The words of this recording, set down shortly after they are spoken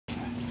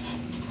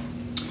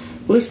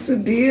What's the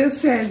deal,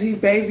 Saggy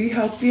baby?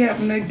 Hope you're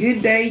having a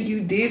good day. You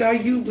did or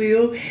you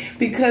will.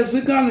 Because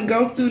we're going to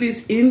go through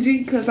this energy.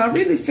 Because I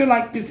really feel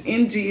like this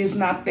energy is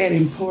not that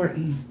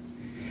important.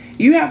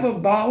 You have a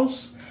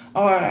boss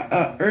or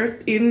a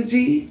earth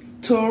energy,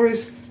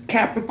 Taurus,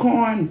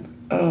 Capricorn,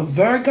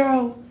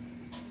 Virgo.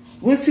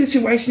 What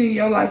situation in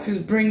your life is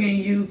bringing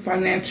you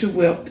financial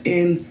wealth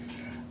and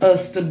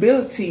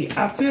stability?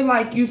 I feel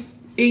like you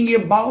in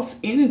your boss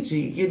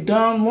energy. You're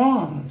Don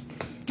Juan.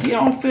 You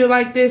don't feel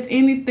like there's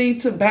anything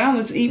to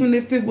balance, even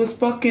if it was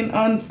fucking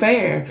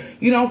unfair.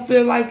 You don't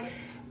feel like,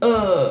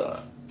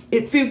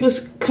 if it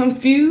was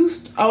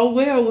confused, oh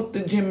well, with the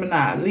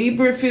Gemini.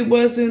 Libra, if it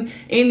wasn't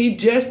any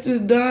justice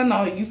done,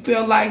 or you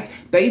feel like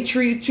they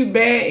treated you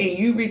bad and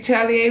you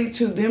retaliated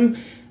to them,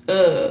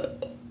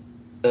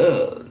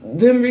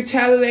 them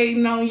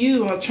retaliating on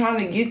you or trying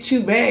to get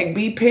you back,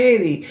 be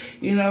petty.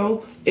 You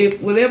know,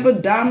 if whatever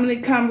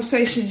dominant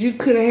conversations you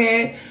could have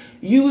had,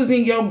 you was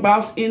in your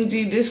boss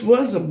energy. This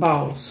was a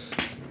boss.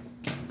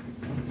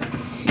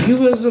 You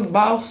was a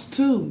boss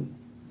too.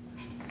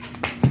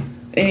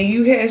 And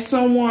you had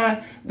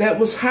someone that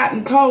was hot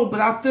and cold,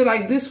 but I feel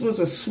like this was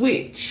a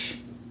switch.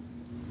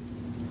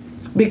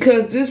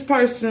 Because this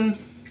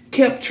person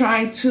kept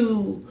trying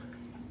to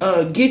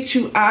get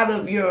you out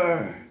of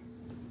your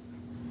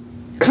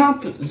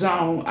comfort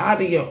zone,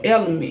 out of your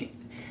element.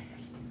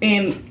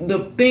 And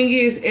the thing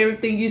is,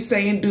 everything you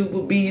say and do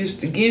will be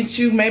used against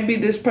you. Maybe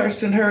this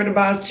person heard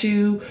about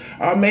you,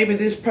 or maybe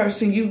this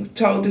person, you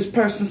told this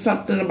person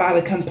something about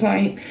a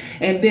complaint,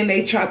 and then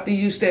they tried to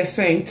use that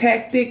same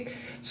tactic.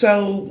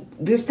 So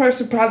this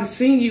person probably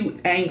seen you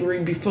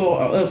angry before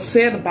or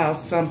upset about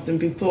something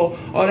before,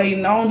 or they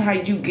known how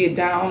you get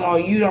down or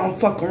you don't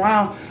fuck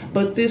around.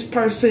 But this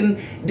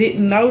person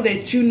didn't know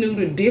that you knew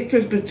the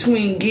difference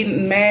between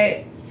getting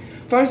mad.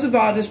 First of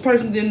all, this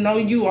person didn't know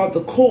you are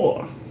the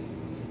core.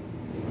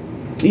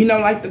 You know,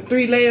 like the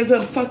 3 layers of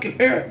the fucking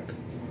earth.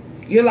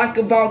 You're like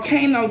a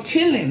volcano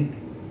chilling.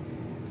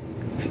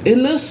 A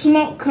little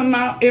smoke come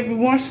out every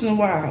once in a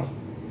while.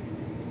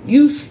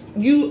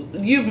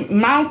 You're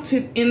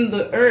mounted in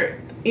the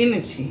earth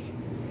energy.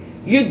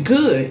 You're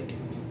good.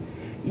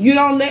 You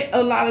don't let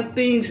a lot of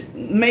things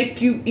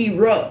make you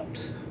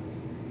erupt.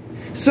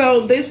 So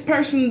this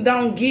person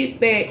don't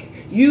get that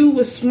you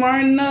was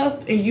smart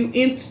enough and you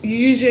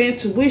use your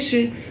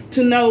intuition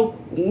to know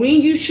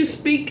when you should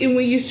speak and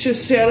when you should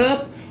shut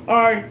up.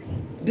 Or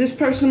this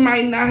person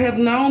might not have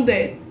known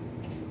that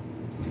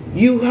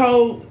you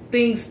hold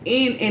things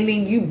in and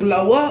then you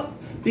blow up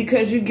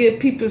because you give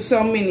people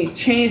so many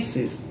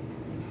chances.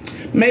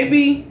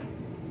 Maybe,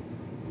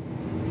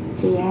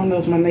 I don't know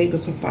if my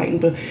neighbors are fighting,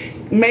 but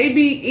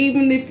maybe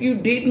even if you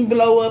didn't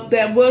blow up,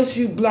 that was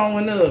you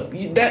blowing up.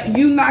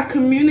 You not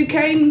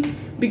communicating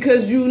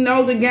because you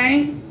know the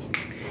game.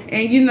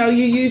 And you know,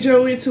 you use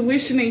your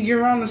intuition and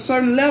you're on a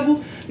certain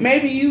level.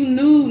 Maybe you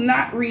knew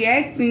not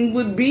reacting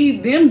would be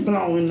them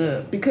blowing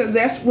up because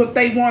that's what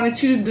they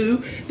wanted you to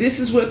do. This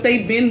is what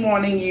they've been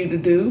wanting you to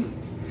do.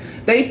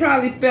 They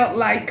probably felt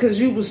like because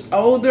you was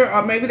older,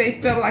 or maybe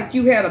they felt like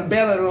you had a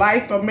better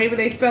life, or maybe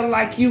they felt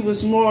like you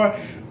was more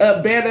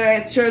better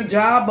at your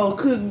job or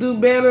could do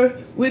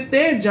better with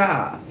their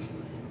job.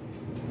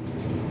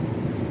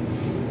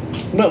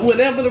 But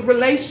whatever the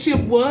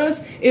relationship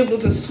was, it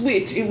was a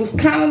switch. It was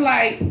kind of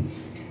like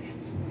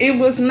it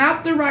was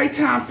not the right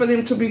time for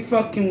them to be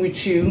fucking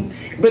with you,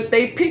 but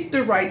they picked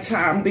the right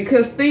time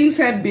because things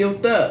had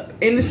built up.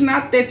 And it's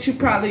not that you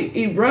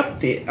probably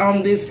erupted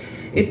on this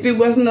if it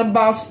wasn't a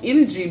boss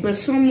energy, but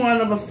someone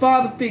of a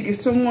father figure,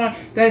 someone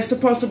that's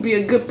supposed to be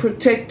a good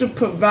protector,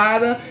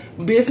 provider,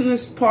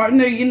 business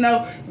partner. You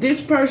know,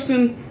 this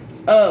person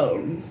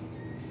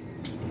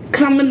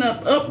coming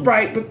up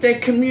upright, but their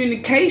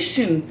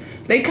communication,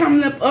 they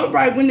coming up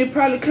upright when they're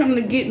probably coming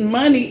to get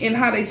money and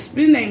how they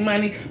spend their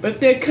money,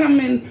 but they're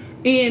coming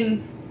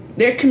in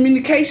their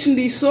communication,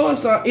 these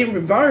swords are in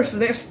reverse.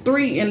 That's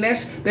 3, and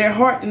that's their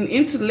heart and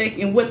intellect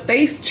and what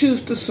they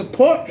choose to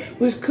support,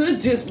 which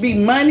could just be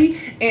money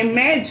and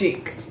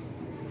magic.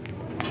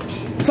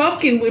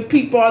 Fucking with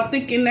people are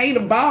thinking they the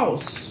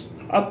boss,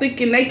 or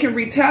thinking they can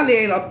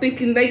retaliate, or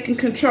thinking they can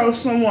control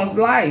someone's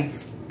life.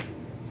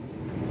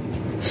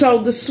 So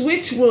the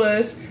switch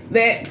was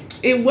that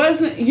it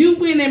wasn't, you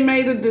went and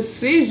made a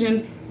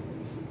decision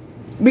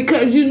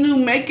because you knew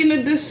making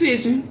a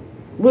decision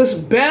was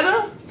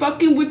better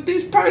fucking with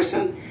this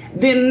person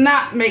than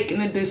not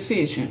making a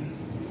decision.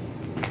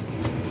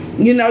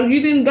 You know,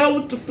 you didn't go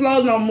with the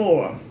flow no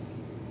more.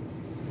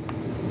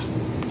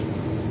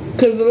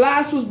 Because the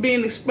lies was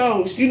being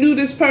exposed. You knew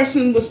this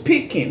person was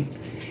picking.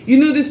 You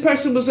knew this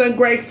person was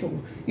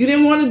ungrateful. You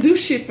didn't want to do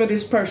shit for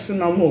this person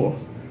no more.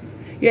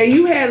 Yeah,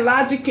 you had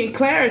logic and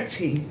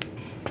clarity.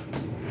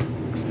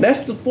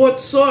 That's the 4th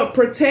sword.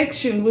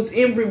 Protection was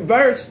in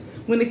reverse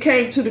when it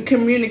came to the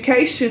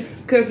communication,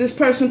 because this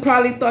person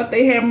probably thought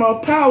they had more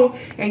power,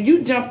 and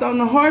you jumped on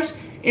the horse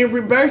in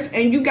reverse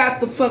and you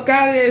got the fuck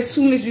out of there as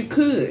soon as you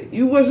could.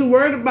 You wasn't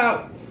worried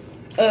about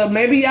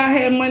maybe y'all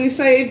had money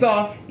saved,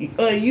 or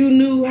you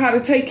knew how to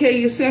take care of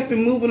yourself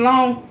and move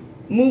along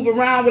move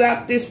around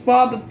without this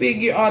father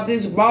figure or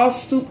this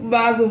boss,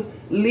 supervisor,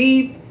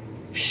 lead,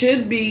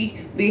 should be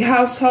the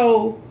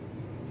household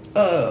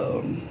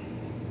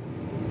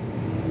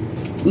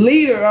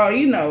leader, or,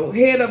 you know,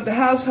 head of the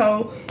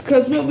household.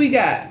 Because what we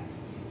got,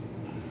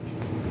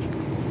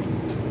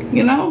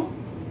 you know?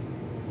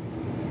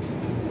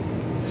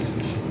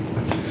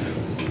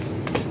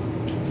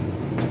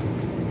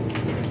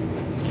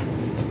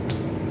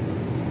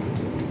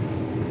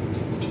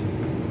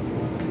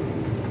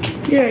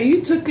 Yeah,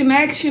 you took an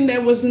action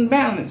that was in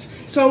balance.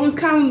 So it's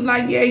kind of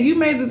like, yeah, you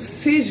made a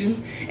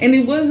decision, and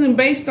it wasn't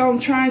based on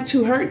trying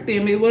to hurt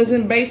them. It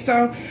wasn't based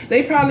on,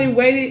 they probably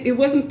waited, it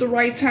wasn't the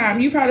right time.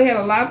 You probably had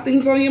a lot of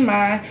things on your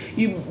mind.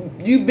 You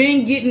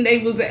been getting they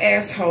was an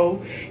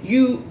asshole.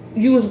 You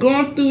was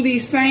going through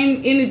these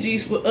same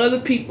energies with other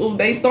people.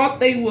 They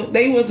thought they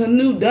was a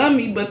new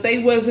dummy, but they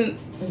wasn't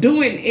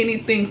doing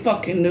anything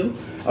fucking new.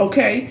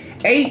 Okay?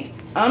 8,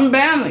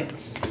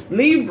 unbalanced.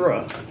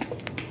 Libra.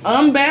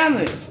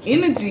 Unbalanced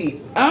energy,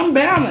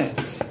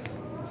 unbalanced.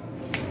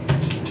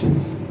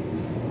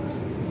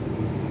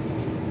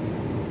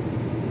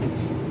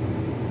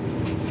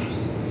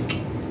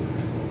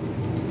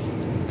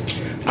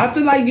 I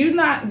feel like you're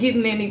not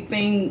getting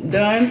anything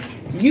done.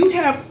 You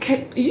have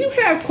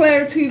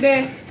clarity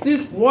that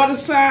this water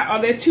sign,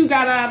 or that you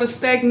got out of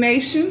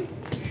stagnation,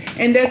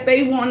 and that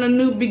they want a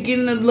new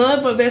beginning of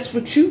love, or that's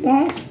what you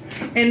want.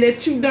 And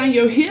that you've done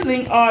your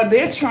healing, or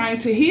they're trying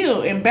to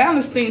heal and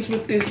balance things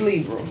with this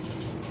Libra.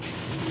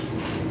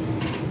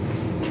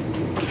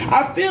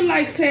 I feel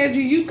like, Sagittarius,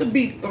 you could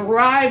be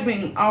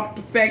thriving off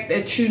the fact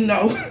that you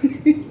know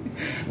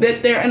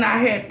that they're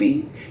not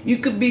happy. You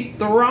could be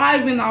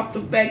thriving off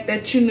the fact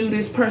that you knew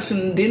this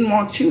person didn't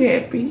want you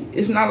happy.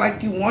 It's not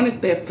like you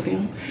wanted that for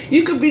them.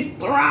 You could be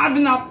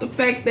thriving off the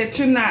fact that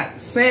you're not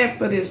sad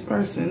for this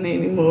person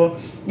anymore.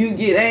 You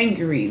get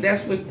angry.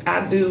 That's what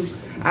I do.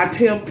 I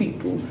tell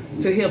people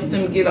to help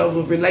them get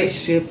over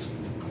relationships.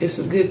 It's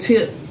a good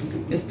tip.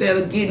 Instead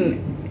of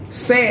getting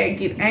sad,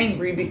 get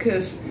angry,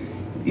 because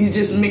you're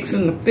just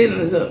mixing the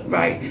feelings up,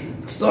 right?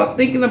 Start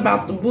thinking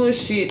about the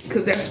bullshit,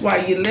 because that's why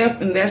you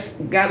left, and that's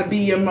got to be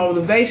your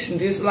motivation.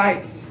 Just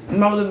like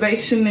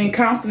motivation and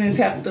confidence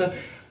have to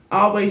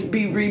always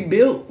be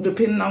rebuilt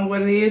depending on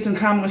what it is and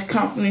how much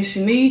confidence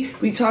you need.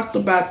 We talked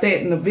about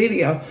that in the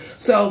video.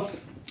 So,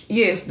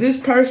 yes, this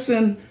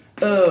person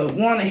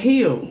want to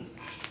heal.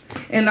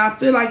 And I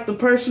feel like the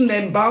person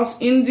that boss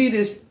energy,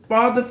 this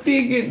father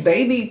figure,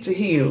 they need to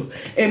heal.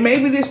 And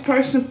maybe this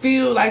person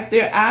feel like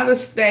they're out of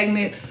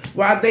stagnant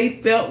while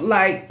they felt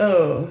like,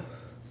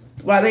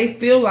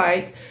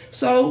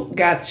 so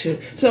gotcha.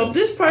 So if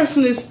this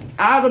person is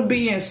out of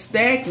being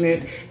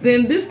stagnant,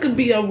 then this could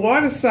be a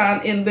water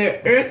sign in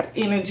their earth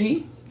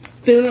energy,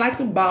 feeling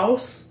like a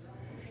boss,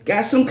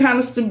 got some kind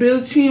of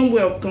stability and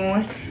wealth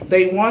going.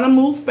 They want to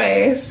move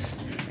fast,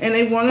 and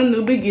they want a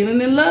new beginning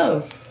in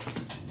love.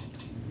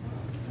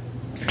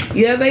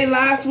 Yeah, their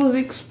lives was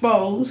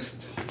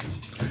exposed.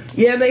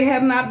 Yeah, they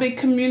have not been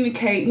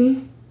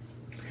communicating.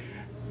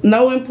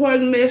 No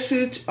important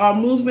message or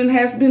movement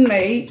has been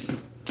made.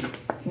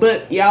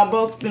 But y'all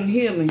both been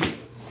healing.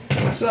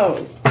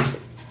 So,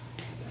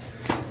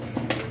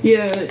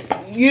 yeah,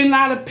 you're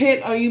not a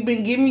pet, or you've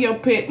been giving your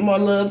pet more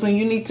love, and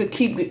you need to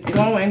keep it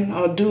going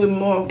or do it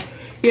more.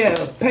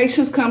 Yeah,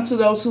 patience comes to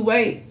those who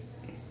wait.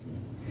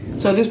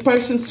 So this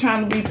person's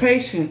trying to be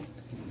patient.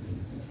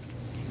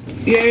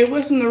 Yeah, it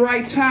wasn't the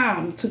right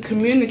time to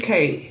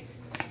communicate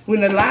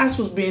when the lies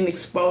was being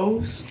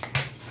exposed.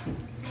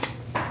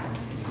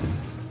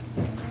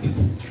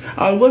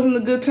 Or it wasn't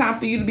a good time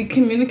for you to be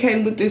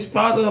communicating with this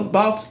father,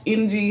 boss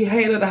energy,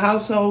 head of the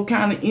household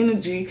kind of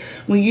energy,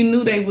 when you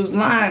knew they was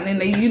lying,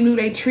 and you knew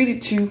they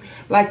treated you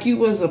like you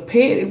was a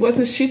pet. It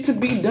wasn't shit to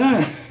be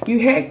done. You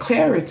had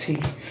clarity.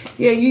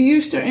 Yeah, you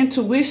used your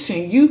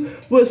intuition. You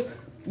was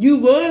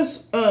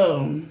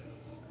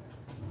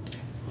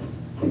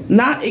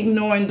not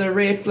ignoring the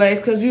red flags,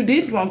 because you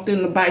did want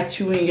them to bite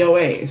you in your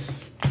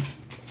ass.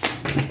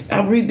 I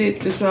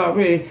redid this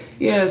already.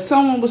 Yeah,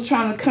 someone was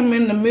trying to come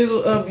in the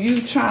middle of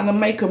you trying to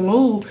make a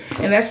move,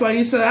 and that's why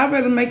you said, I'd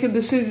rather make a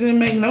decision than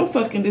make no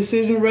fucking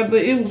decision, whether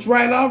it was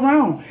right or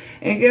wrong.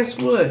 And guess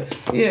what?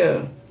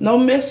 Yeah, no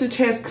message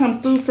has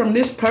come through from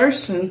this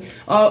person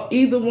or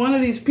either one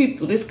of these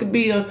people. This could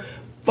be a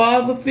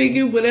father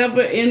figure,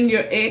 whatever, in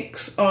your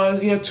ex or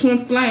your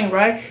twin flame,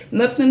 right?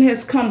 Nothing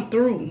has come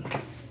through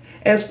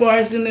as far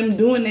as in them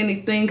doing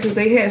anything, because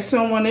they had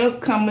someone else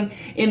coming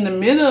in the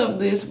middle of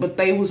this, but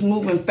they was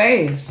moving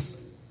fast,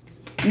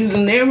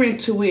 using their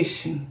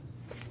intuition.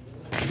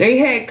 They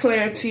had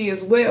clarity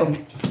as well.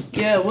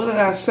 Yeah, what did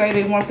I say?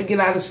 They want to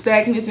get out of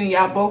stagnance, and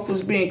y'all both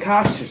was being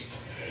cautious.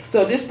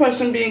 So this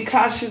person being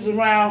cautious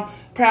around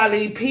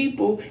probably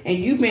people, and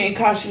you being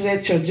cautious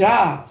at your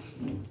job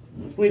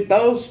with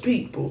those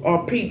people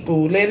or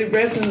people. Let it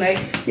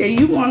resonate. Yeah,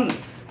 you want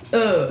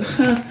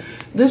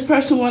this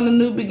person want a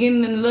new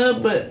beginning in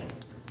love, but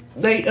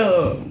they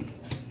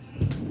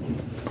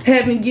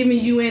haven't given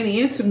you any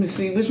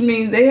intimacy, which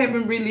means they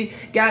haven't really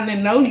gotten to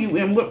know you.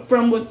 And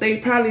from what they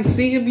probably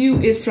see of you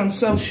is from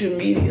social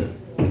media.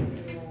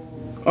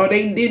 Or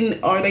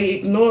they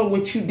ignored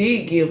what you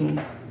did give them.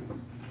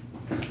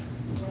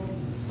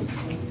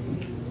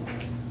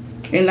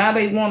 And now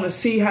they want to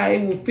see how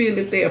it would feel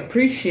if they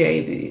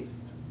appreciated it.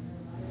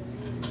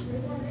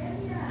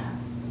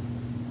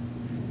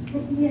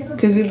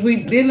 Because if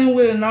we're dealing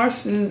with a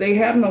narcissist, they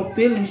have no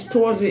feelings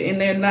towards it, and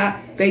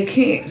they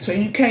can't. So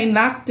you can't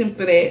knock them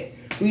for that.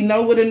 We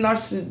know what a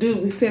narcissist do.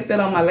 We said that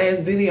on my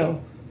last video.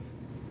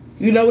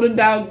 You know what a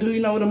dog do, you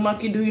know what a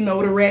monkey do, you know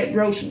what a rat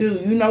roach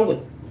do. You know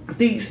what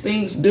these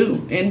things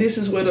do. And this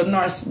is what a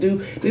narcissist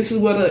do. This is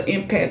what an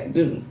empath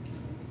do.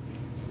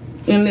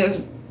 And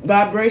there's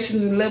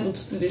vibrations and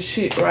levels to this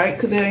shit, right?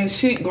 Because there ain't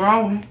shit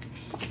growing.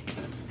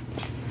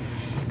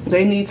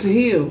 They need to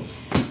heal.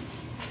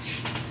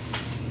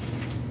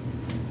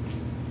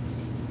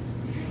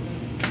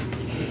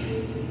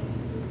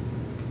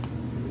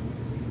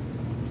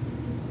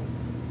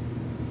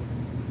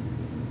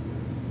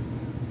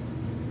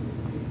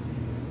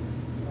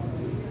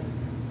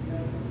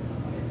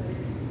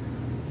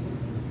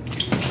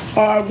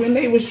 Or when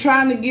they was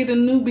trying to get a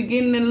new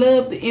beginning in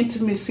love, the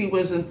intimacy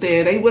wasn't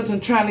there. They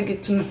wasn't trying to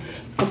get to know.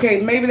 Okay,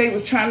 maybe they were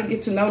trying to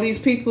get to know these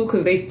people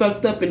because they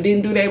fucked up and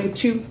didn't do that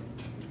with you.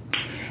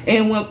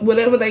 And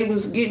whatever they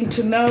was getting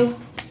to know,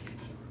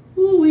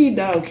 ooh-wee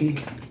doggy,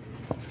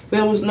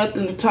 there was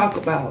nothing to talk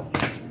about.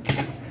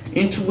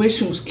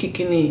 Intuition was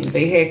kicking in.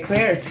 They had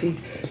clarity.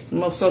 The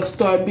motherfuckers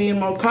started being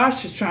more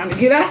cautious, trying to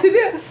get out of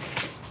there.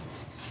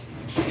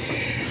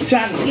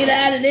 Trying to get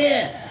out of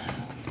there.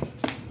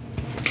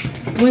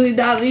 $20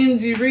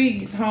 energy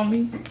read,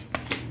 homie.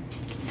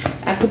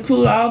 I could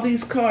pull all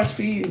these cards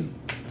for you.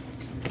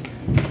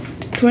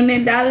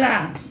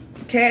 $20.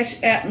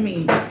 Cash at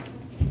me.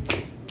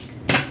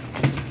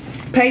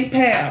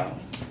 PayPal.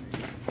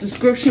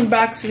 Description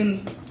box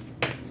and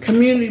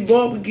community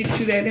board will get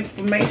you that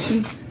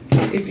information.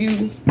 If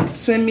you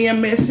send me a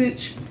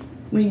message,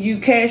 when you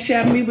cash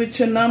at me with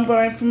your number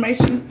or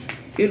information,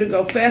 it'll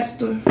go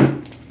faster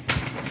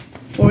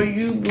for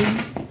you, boo.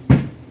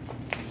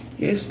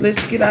 Yes,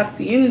 let's get out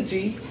the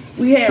energy.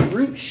 We have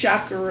root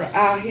chakra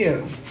out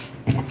here.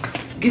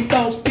 Get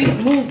those feet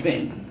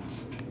moving.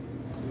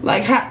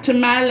 Like hot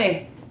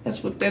tamale.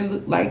 That's what they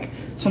look like.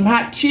 Some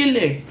hot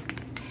chili.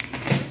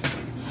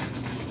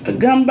 A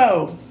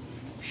gumbo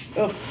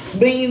of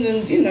beans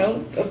and, you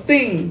know, of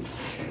things.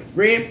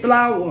 Red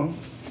flower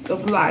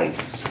of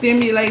life.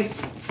 Stimulates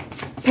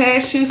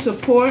passion,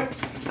 support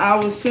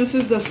our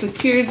senses of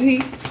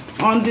security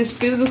on this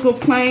physical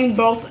plane,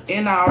 both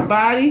in our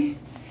body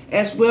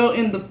as well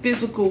in the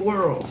physical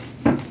world.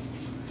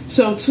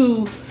 So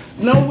to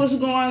know what's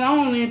going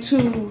on and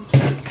to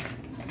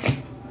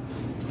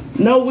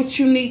know what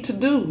you need to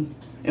do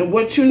and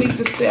what you need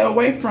to stay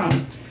away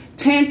from.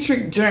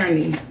 Tantric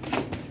journey.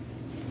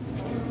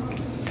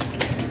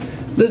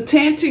 The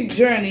tantric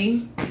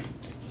journey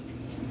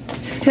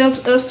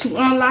helps us to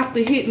unlock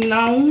the hidden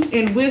known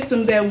and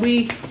wisdom that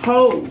we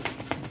hold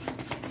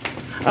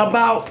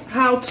about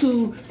how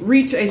to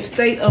reach a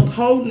state of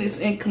wholeness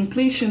and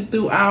completion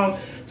through our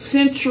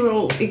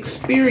central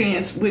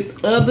experience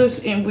with others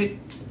and with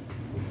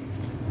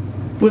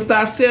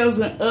ourselves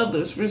and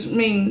others, which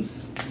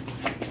means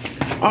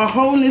our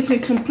wholeness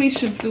and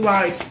completion through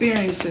our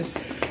experiences,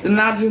 the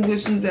knowledge and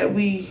wisdom that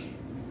we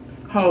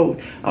hold.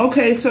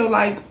 Okay, so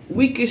like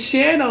we can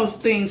share those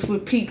things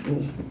with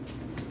people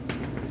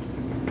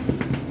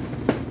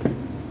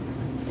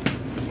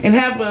and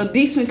have a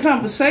decent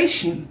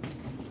conversation.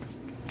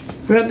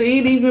 Whether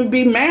it even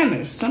be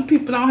manners. Some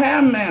people don't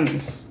have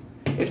manners.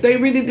 If they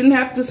really didn't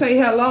have to say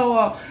hello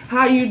or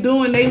how you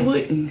doing, they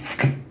wouldn't.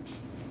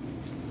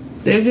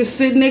 They're just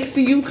sitting next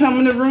to you, come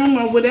in the room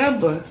or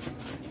whatever.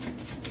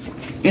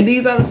 And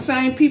these are the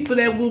same people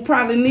that will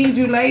probably need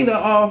you later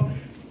or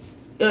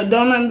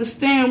don't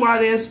understand why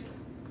there's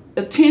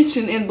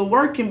attention in the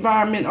work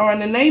environment or in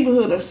the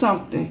neighborhood or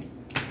something.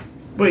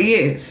 But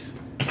yes.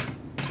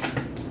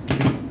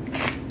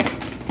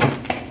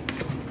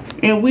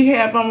 And we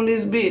have on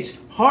this bitch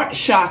heart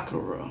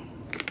chakra.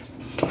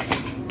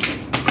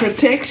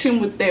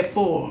 Protection with that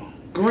for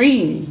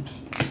green.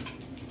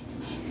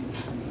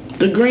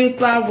 The green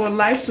flower of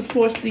life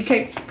supports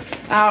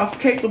our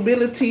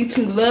capability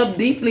to love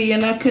deeply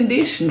and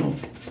unconditional.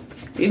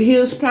 It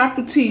heals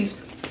properties,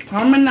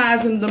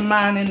 harmonizing the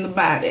mind and the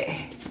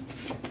body.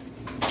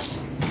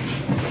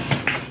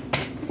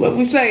 What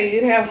we say,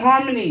 it have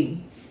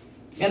harmony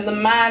in the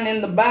mind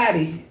and the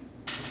body.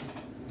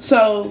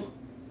 So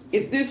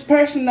if this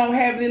person don't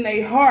have it in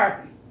their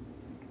heart,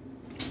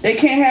 they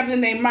can't have it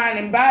in their mind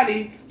and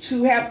body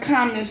to have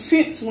common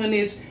sense when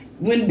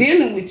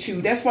dealing with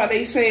you. That's why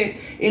they said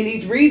in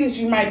these readings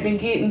you might be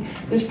getting,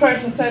 this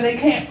person said they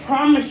can't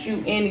promise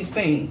you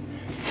anything.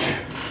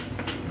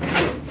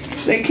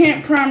 They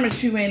can't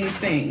promise you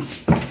anything.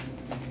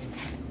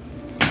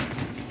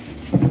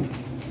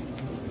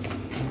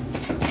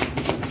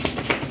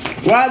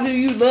 Why do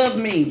you love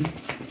me?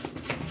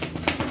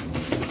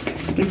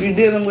 If if you're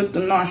dealing with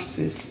the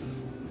narcissist.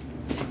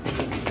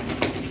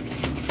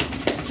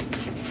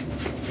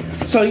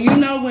 So you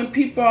know when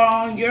people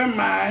are on your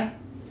mind,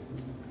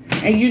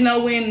 and you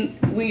know when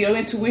your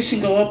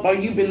intuition go up, or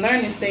you've been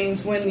learning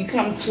things when you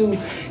come to,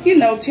 you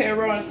know,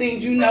 tarot and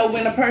things, you know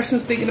when a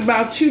person's thinking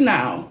about you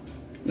now.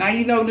 Now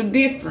you know the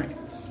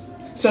difference.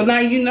 So now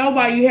you know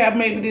why you have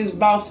maybe this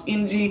boss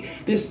energy,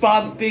 this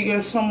father figure,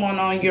 someone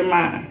on your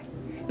mind.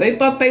 They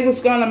thought they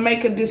was going to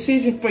make a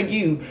decision for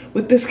you.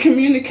 With this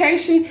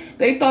communication,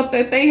 they thought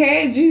that they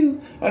had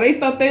you, or they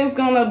thought they was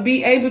going to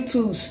be able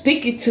to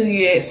stick it to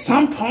you at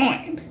some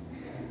point.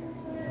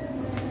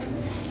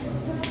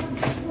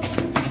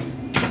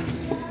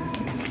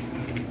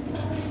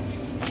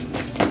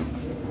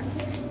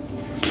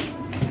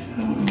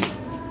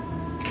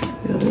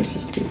 Let's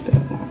just keep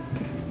that one.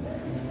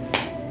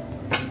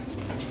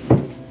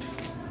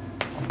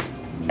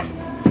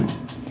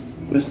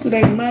 What's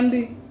today?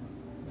 Monday?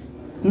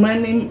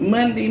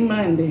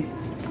 Monday.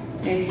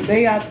 And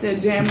they out there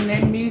jamming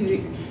that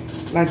music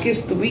like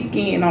it's the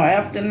weekend or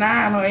after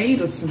 9 or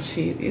 8 or some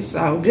shit. It's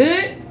all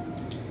good.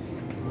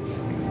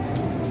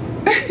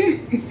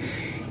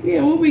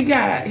 Yeah, what we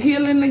got?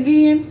 Healing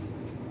again?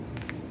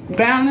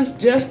 Balance,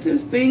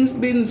 justice, things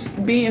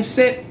being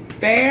set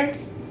fair.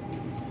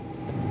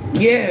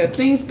 Yeah,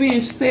 things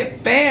being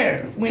set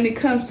fair when it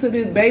comes to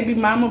this baby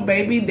mama,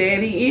 baby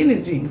daddy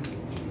energy.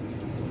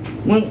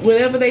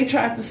 Whatever they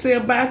try to say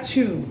about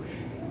you,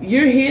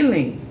 you're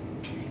healing.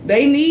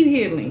 They need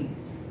healing.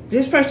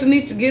 This person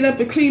needs to get up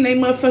and clean their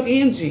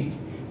motherfucking energy.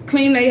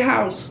 Clean their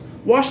house.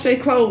 Wash their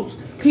clothes.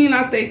 Clean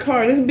out their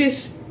car. This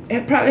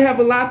bitch probably have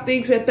a lot of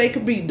things that they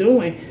could be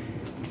doing.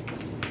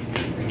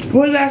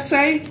 What did I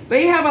say?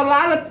 They have a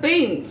lot of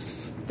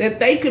things that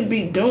they could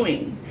be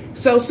doing.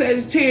 So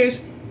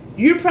Sagittarius,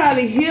 you're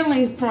probably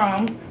healing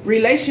from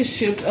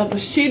relationships of a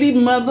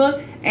shitty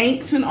mother,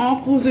 aunts and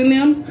uncles in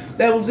them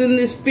that was in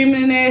this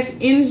feminine ass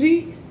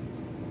energy.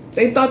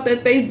 They thought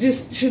that they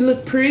just should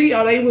look pretty,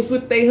 or they was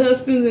with their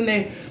husbands and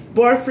their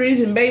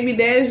boyfriends and baby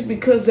daddies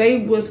because they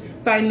was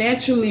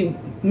financially,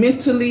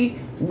 mentally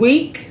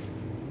weak.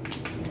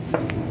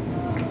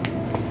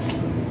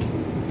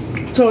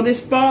 So this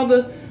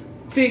father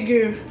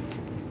figure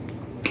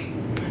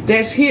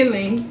that's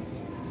healing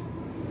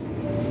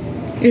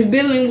is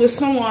dealing with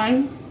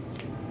someone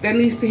that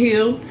needs to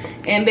heal,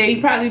 and they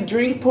probably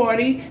drink,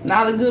 party,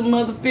 not a good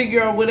mother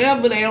figure or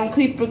whatever. They don't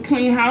keep a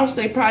clean house.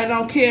 They probably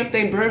don't care if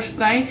they brush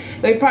stink.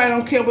 They probably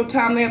don't care what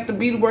time they have to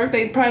be to work.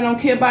 They probably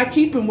don't care about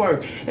keeping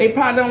work. They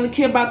probably only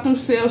care about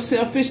themselves,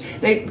 selfish.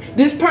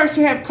 This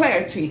person have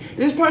clarity.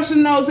 This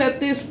person knows that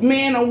this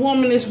man or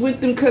woman is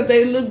with them because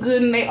they look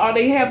good and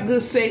they have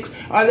good sex,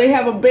 or they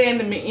have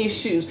abandonment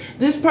issues.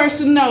 This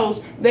person knows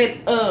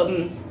that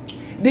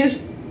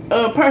this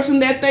person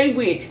that they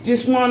with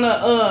just want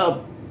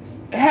to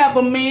have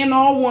a man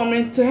or a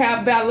woman to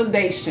have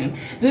validation.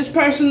 This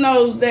person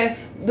knows that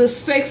the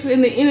sex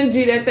and the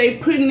energy that they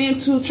putting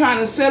into trying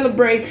to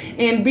celebrate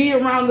and be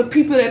around the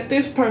people that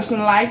this person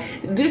like,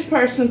 this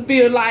person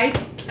feel like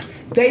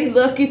they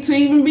lucky to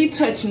even be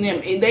touching them.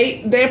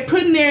 They're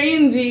putting their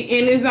energy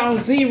and it's on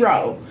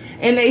zero,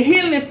 and they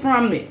healing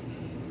from it.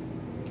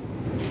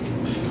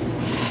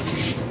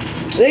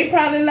 They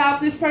probably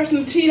allowed this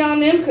person to cheat on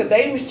them because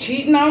they was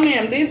cheating on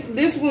them.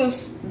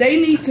 They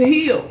need to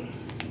heal.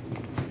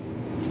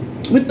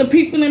 With the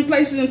people and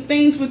places and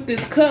things with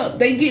this cup,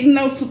 they getting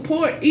no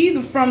support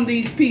either from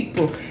these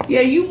people.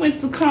 Yeah, you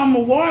went to calmer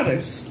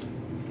waters.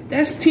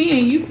 That's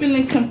 10. You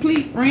feeling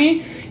complete,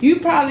 friend. You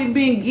probably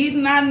been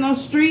getting out in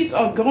those streets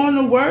or going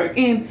to work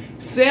and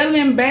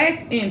selling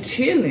back and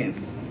chilling.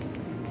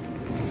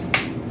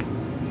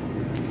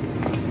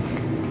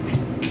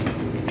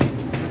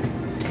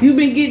 You've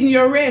been getting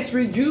your rest,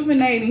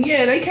 rejuvenating.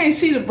 Yeah, they can't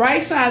see the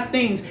bright side of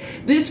things.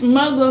 This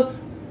mother...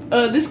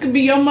 this could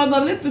be your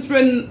mother. Let this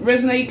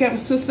resonate. You can have a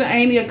sister,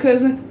 auntie, or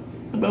cousin.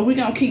 But we're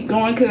going to keep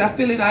going because I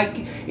feel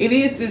like it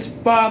is this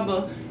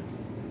mother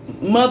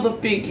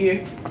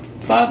figure,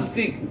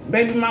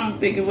 baby mama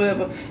figure,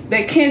 whatever,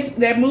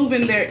 that move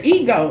in their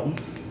ego.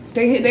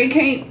 They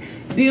can't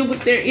deal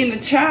with their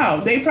inner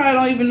child. They probably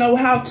don't even know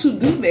how to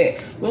do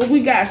that. Well, we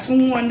got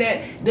someone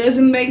that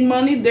doesn't make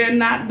money. They're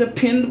not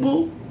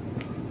dependable.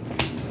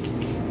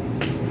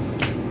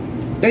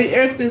 The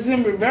earth is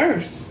in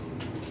reverse.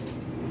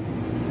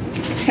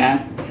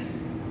 Okay.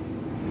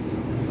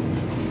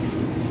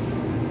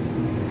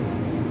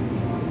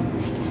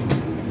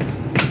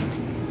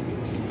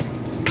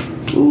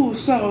 Ooh,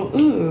 so,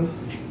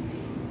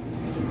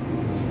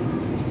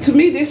 to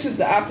me, this is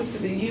the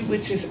opposite of you,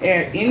 which is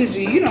air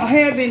energy. You don't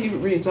have any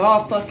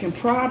resolved fucking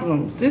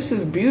problems. This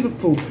is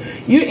beautiful.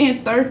 You're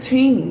in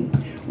 13,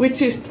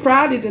 which is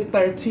Friday the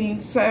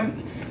 13th.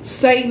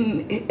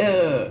 Satan,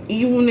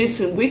 evilness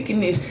and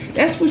wickedness.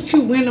 That's what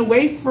you went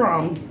away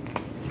from.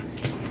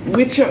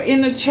 With your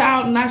inner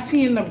child not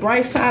seeing the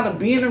bright side of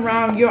being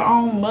around your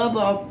own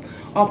mother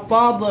or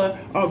father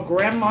or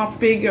grandma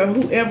figure or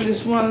whoever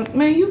this one.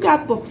 Man, you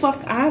got the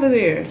fuck out of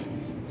there.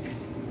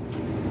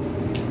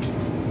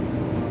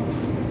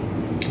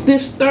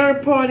 This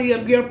third party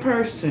of your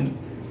person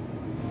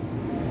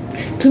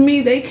To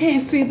me, they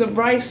can't see the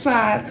bright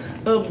side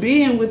of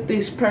being with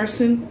this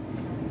person.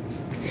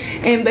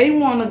 And they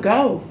want to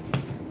go.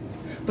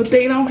 But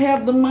they don't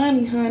have the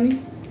money,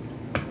 honey.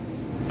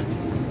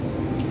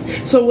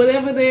 So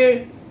whatever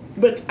they're...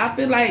 But I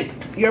feel like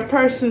your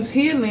person's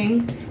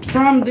healing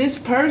from this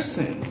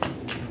person.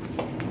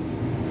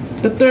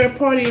 The third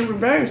party in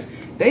reverse.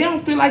 They don't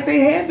feel like they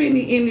have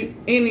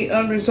any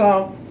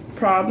unresolved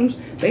problems.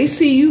 They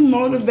see you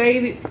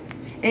motivated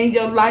in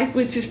your life,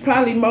 which is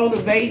probably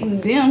motivating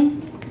them.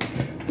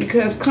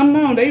 Because, come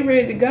on, they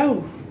ready to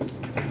go.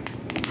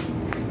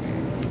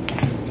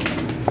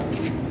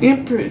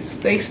 Empress.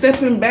 They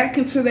stepping back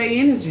into their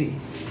energy.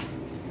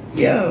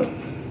 Yo.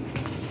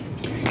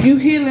 You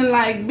healing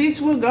like,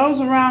 bitch, what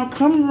goes around,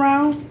 come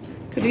around.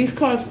 Because these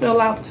cards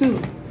fell out, too.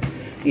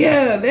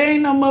 Yeah, there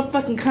ain't no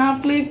motherfucking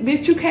conflict.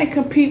 Bitch, you can't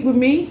compete with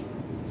me.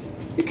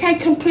 You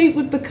can't compete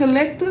with the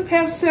collective.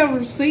 Have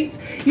several seats.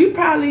 You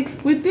probably,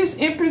 with this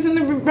Empress in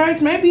the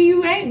reverse, maybe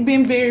you ain't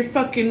been very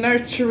fucking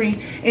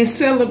nurturing and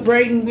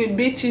celebrating with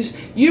bitches.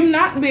 You're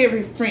not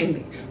very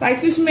friendly.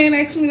 Like this man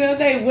asked me the other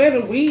day, where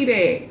the weed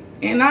at?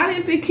 And I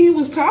didn't think he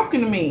was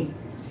talking to me.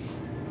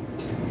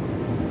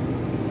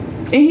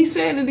 And he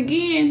said it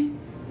again.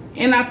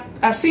 And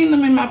I seen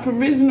him in my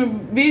provisional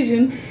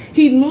vision.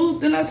 He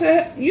moved and I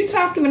said, you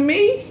talking to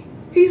me?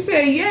 He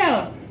said,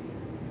 yeah.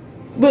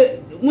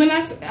 But when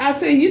I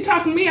said, you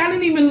talking to me, I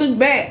didn't even look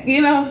back,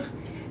 you know.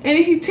 And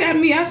he tell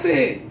me, I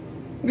said,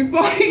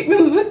 before I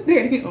even looked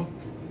at him,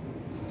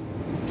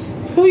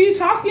 who you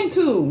talking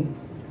to?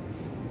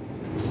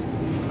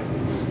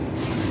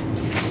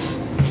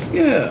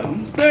 Yeah,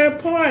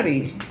 third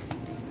party.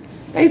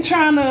 They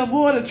trying to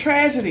avoid a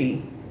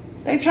tragedy.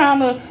 They trying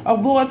to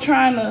avoid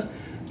trying to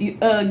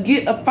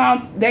get a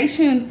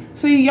foundation.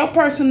 See, your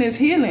person is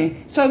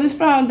healing. So this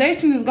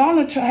foundation is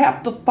going to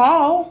have to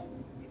fall.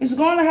 It's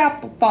going to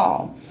have to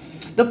fall.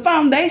 The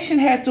foundation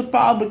has to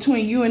fall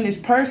between you and this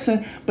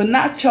person, but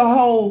not your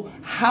whole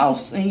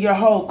house and your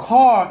whole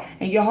car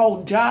and your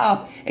whole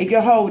job and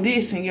your whole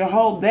this and your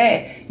whole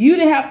that. You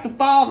didn't have to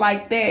fall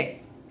like that.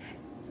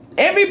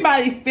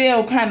 Everybody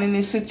fell kind of in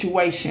this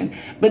situation,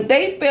 but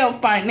they fell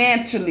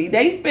financially.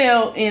 They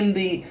fell in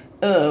the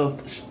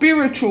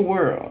spiritual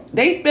world.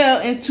 They fell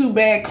into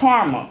bad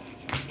karma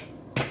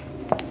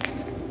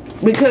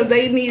because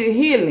they needed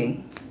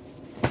healing.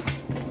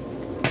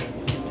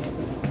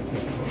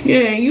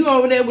 Yeah, and you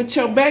over there with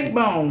your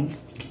backbone.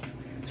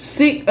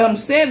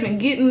 7,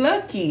 getting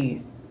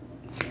lucky.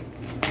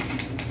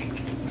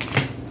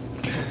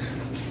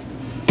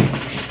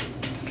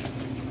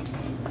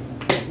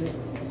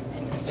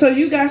 So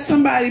you got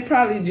somebody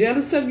probably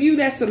jealous of you.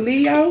 That's a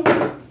Leo.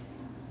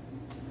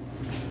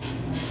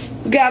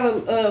 You got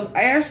a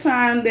air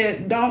sign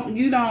that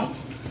you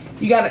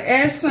got an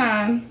air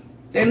sign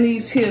that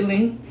needs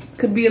healing.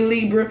 Could be a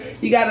Libra.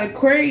 You got an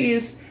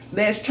Aquarius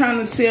that's trying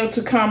to sail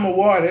to calmer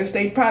waters.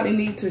 They probably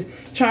need to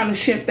trying to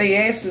shift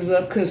their asses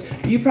up because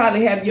you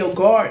probably have your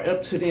guard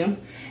up to them.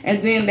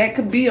 And then that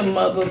could be a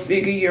mother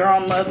figure, your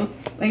own mother.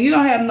 And you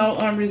don't have no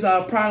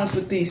unresolved problems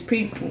with these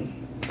people.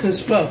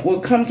 Because fuck,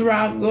 what comes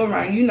around, go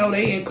around. You know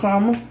they in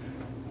karma.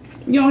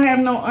 You don't have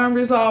no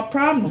unresolved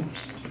problems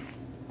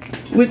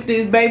with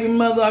this baby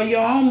mother or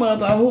your own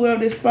mother or whoever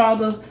this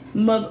father,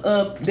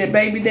 mother, that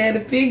baby daddy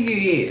figure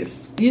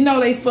is. You know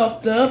they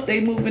fucked up.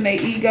 They moving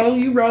their ego.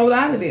 You rolled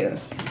out of there.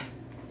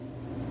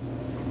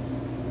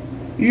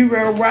 You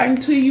roll right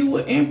into you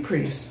with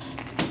Empress.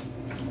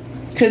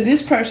 Because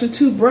this person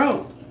too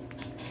broke.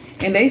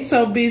 And they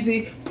so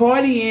busy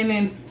partying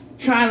and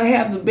trying to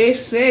have the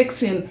best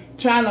sex and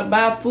trying to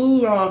buy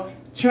food or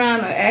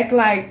trying to act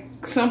like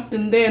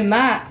something they're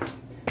not.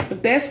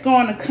 But that's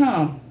going to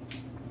come.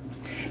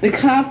 The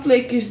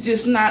conflict is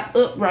just not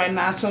up right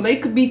now. So they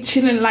could be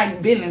chilling like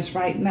villains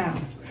right now.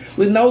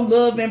 With no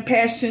love and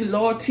passion,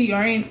 loyalty, or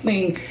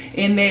anything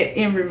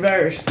in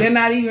reverse. They're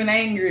not even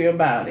angry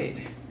about it.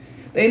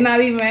 They're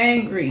not even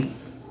angry.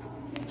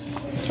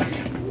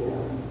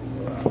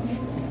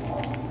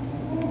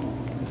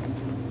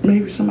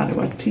 Maybe somebody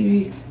watch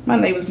TV. My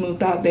neighbors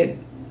moved out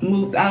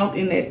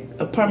in that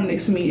apartment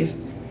next to me is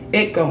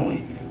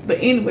echoing. But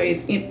anyway,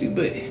 it's empty.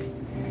 But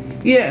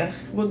yeah,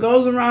 what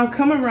goes around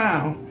come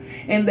around.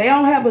 And they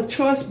don't have a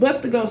choice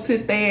but to go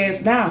sit their ass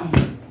down.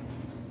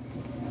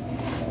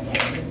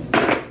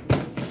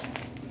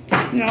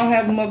 You don't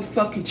have a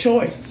motherfucking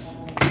choice.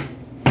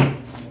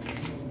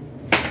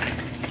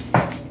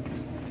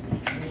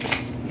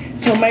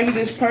 So maybe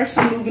this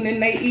person moving in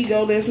their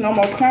ego, there's no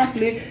more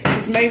conflict,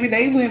 because maybe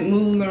they went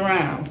moving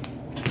around.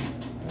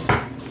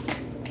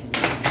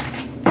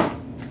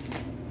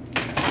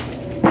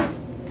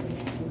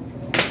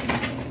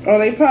 Or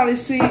they probably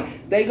see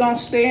they gonna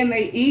stay in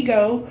their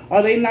ego,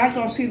 or they not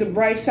gonna see the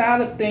bright side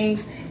of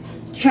things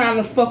trying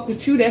to fuck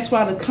with you. That's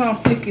why the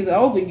conflict is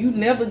over. You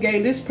never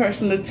gave this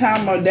person the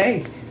time or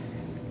day.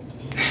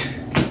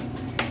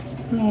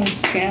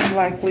 Scam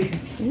likely.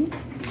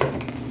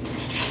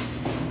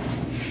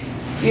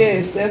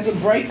 Yes, there's a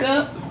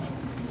breakup.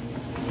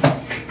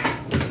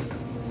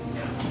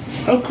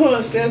 Of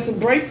course, there's a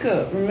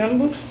breakup,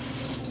 remember?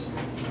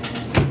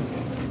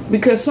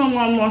 Because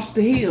someone wants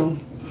to heal.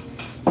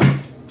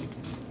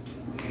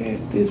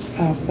 Have this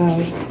pop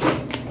out.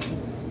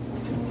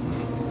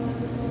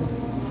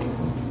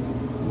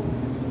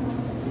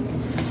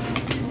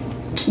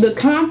 The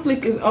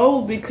conflict is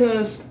old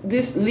because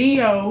this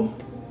Leo,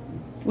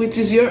 which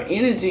is your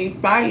energy,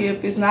 fire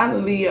if it's not a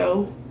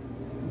Leo,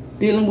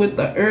 dealing with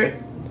the Earth,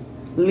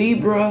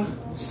 Libra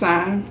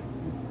sign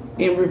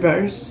in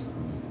reverse.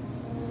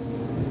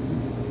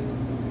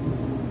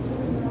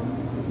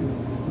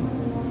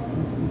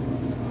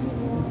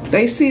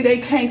 They see they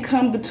can't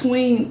come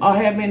between or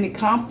have any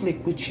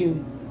conflict with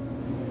you.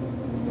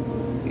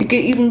 It could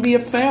even be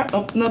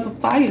another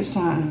fire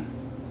sign.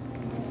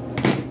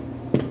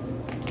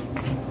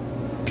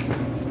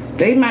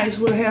 They might as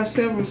well have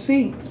several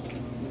seats.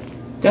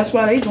 That's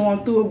why they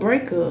going through a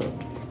breakup.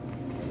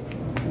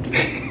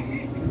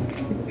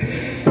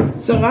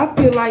 So I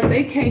feel like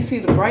they can't see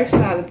the bright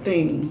side of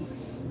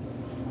things.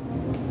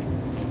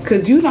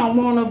 Because you don't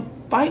want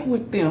to fight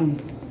with them.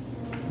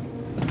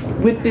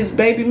 With this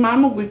baby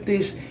mama, with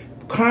this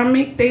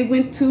karmic they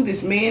went to,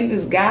 this man,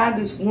 this guy,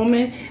 this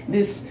woman,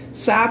 this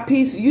side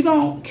piece, you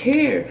don't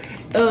care.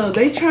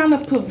 They trying to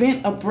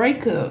prevent a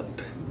breakup.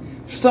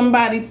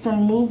 Somebody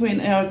from moving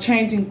or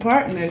changing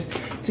partners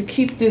to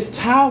keep this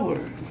tower.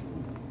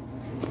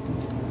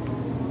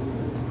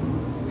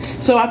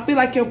 So I feel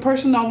like your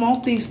person don't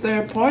want these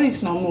third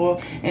parties no more,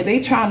 and they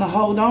trying to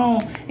hold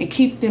on and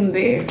keep them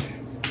there.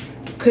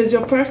 Because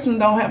your person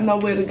don't have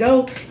nowhere to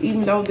go,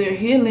 even though they're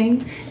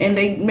healing and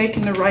they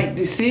making the right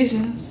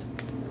decisions.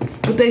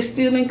 But they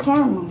still in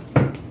karma.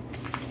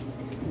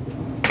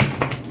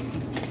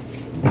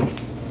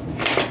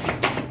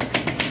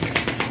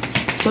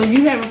 So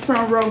you have a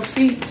front row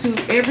seat to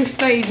every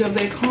stage of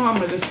their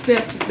karma, the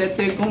steps that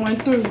they're going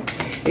through.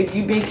 If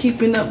you've been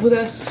keeping up with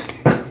us.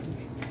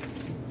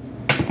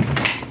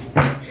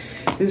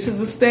 This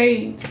is a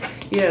stage.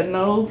 Yeah,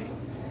 no,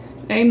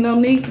 ain't no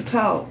need to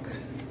talk.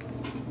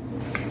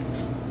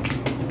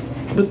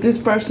 But this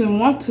person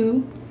want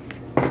to.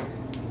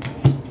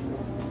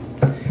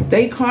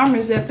 They karma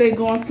is that they're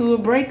going through a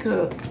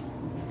breakup.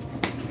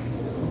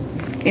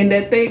 And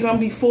that they're going to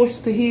be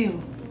forced to heal.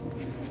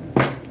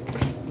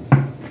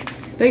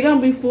 They're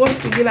going to be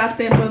forced to get out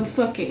that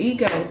motherfucking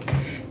ego.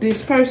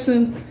 This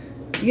person,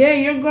 yeah,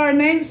 your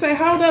guardian angel say,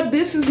 hold up,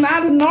 this is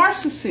not a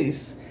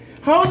narcissist.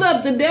 Hold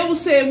up, the devil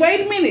said,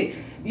 wait a minute.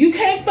 You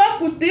can't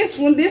fuck with this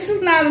one. This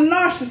is not a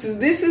narcissist.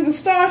 This is a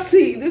star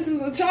seed. This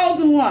is a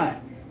chosen one.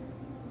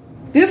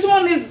 This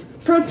one is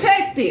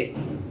protected.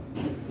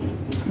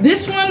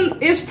 This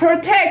one is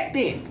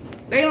protected.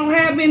 They don't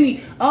have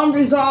any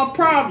unresolved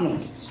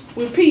problems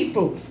with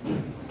people.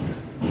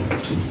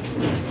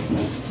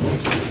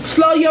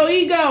 Slow your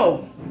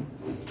ego.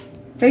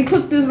 They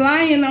put this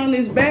lion on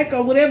his back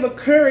or whatever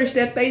courage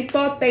that they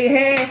thought they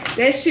had.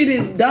 That shit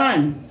is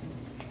done.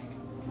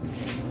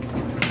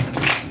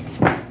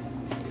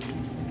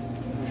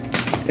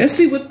 Let's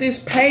see what this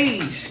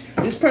page,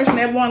 this person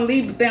that want to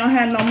leave but they don't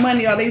have no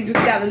money or they just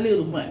got a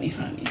little money,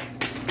 honey.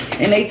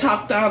 And they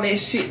talked all that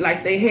shit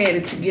like they had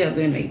it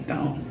together and they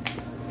don't.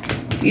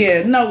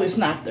 Yeah, no, it's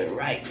not the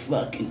right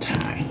fucking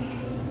time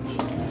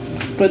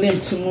for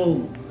them to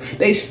move.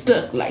 They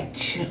stuck like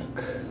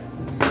Chuck.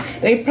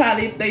 They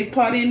probably, if they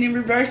partying in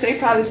reverse, they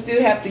probably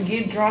still have to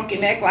get drunk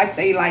and act like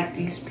they like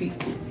these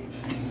people.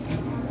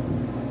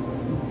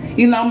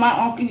 You know, my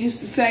uncle used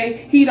to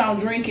say he don't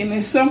drink,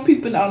 and some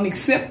people don't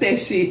accept that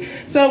shit.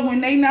 So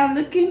when they not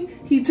looking,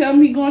 he tell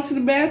me he going to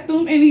the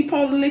bathroom and he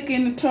pour the liquor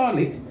in the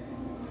toilet.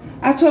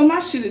 I told him I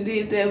should have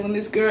did that when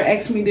this girl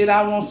asked me did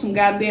I want some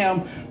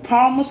goddamn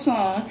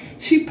Parmesan.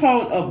 She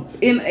poured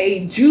in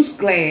a juice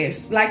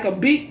glass, like a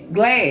big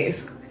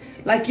glass,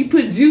 like you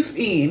put juice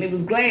in. It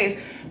was glass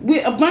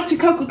with a bunch of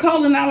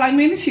Coca-Cola, and I was like,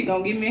 man, this shit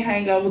gonna give me a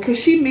hangover because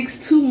she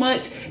mixed too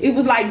much. It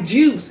was like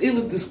juice. It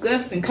was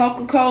disgusting.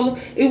 Coca-Cola.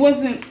 It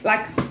wasn't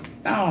like,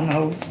 I don't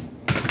know.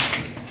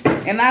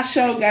 And I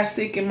sure got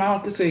sick, and my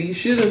uncle said you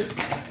should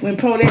have went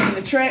pour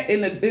that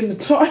in the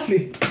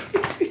toilet.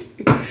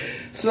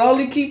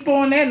 Slowly keep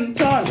pouring that in the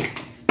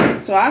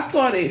toilet. So I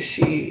started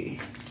shit.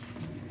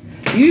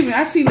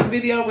 I seen a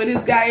video where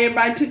this guy,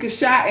 everybody took a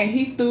shot and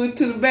he threw it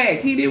to the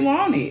back. He didn't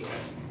want it.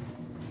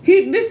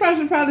 This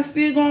person probably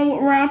still going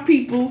around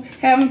people,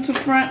 having to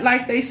front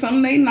like they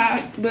something they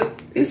not,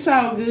 but it's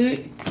all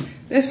good.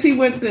 Let's see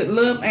what the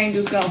love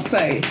angel's gonna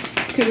say.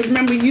 Because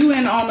remember, you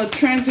on a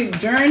transit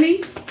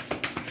journey.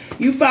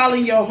 You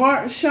following your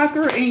heart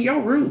chakra and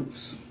your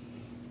roots.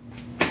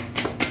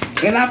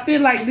 And I feel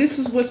like this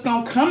is what's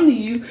going to come to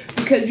you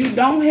because you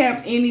don't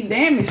have any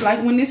damage. Like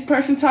when this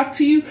person talks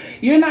to you,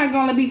 you're not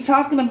going to be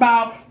talking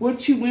about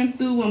what you went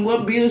through and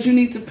what bills you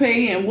need to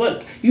pay and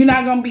what you're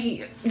not going to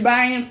be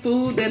buying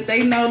food that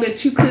they know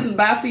that you couldn't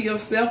buy for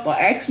yourself or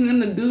asking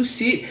them to do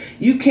shit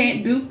you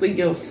can't do for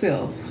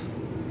yourself.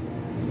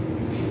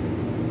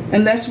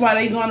 And that's why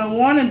they're going to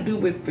want to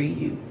do it for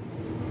you.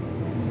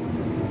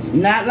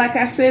 Not like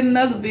I said in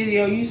another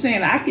video, you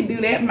saying I can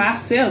do that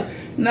myself.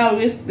 No,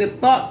 it's the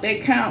thought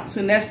that counts,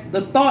 and that's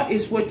the thought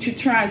is what you're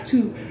trying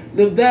to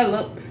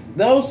develop.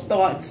 Those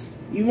thoughts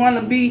You want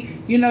to be,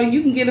 you know,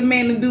 you can get a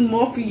man to do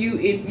more for you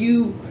if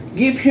you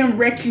give him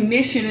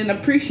recognition and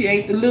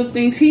appreciate the little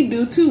things he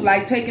do too,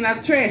 like taking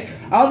out the trash.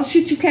 All the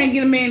shit you can't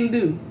get a man to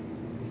do.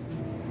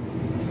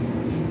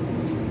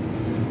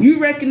 You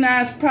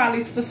recognize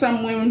probably for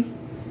some women,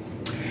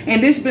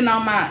 and this been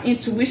on my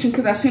intuition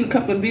because I've seen a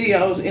couple of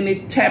videos and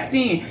it tapped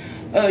in.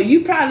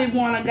 You probably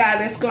want a guy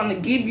that's going to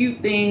give you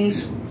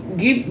things,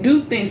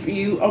 do things for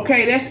you.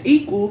 Okay, that's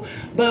equal.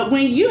 But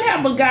when you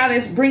have a guy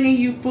that's bringing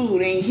you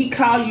food and he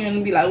call you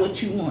and be like,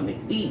 what you want to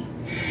eat?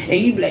 And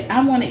you be like,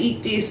 I want to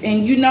eat this.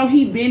 And you know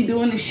he been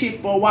doing this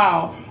shit for a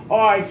while.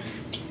 Or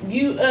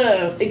you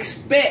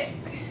expect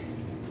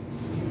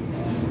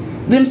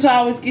them to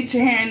always get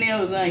your hair and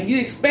nails done. You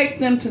expect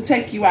them to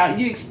take you out.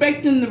 You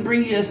expect them to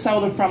bring you a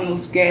soda from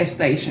the gas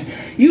station.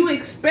 You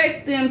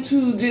expect them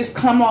to just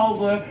come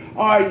over,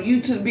 or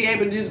you to be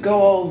able to just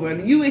go over.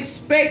 You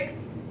expect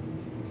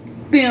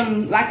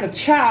them like a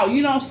child.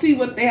 You don't see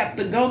what they have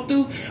to go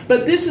through.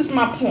 But this is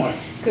my point,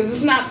 because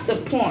it's not the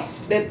point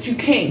that you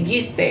can't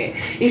get that.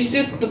 It's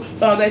just the,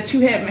 that you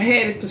haven't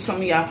had it for some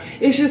of y'all.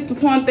 It's just the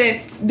point that,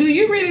 do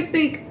you really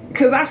think,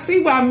 because I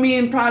see why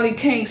men probably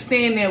can't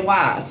stand their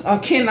wives or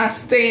cannot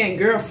stand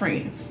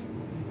girlfriends.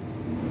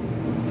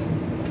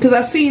 Because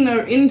I seen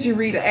her energy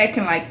reader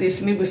acting like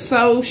this and it was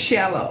so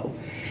shallow.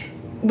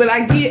 But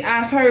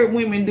I've heard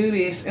women do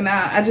this and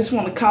I just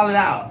want to call it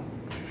out.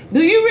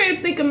 Do you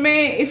really think a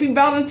man, if he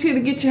volunteered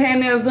to get your hair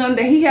and nails done,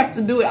 that he have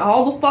to do it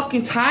all the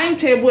fucking time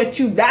till what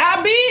you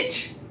die,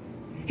 bitch?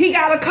 He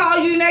got to call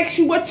you and ask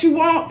you what you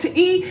want to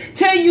eat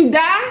till you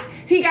die?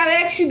 He got to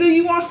ask you, do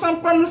you want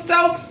something from the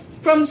store?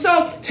 From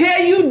so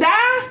till you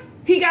die,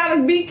 he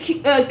gotta be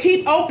keep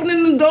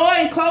opening the door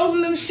and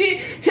closing the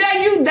shit. Till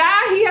you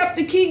die, he have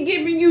to keep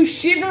giving you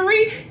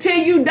chivalry. Till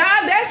you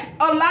die, that's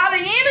a lot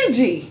of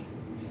energy.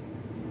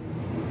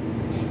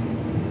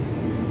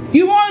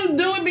 You want to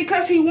do it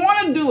because he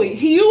want to do it.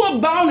 You a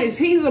bonus.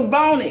 He's a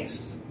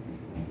bonus.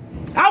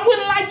 I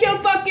wouldn't like your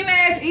fucking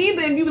ass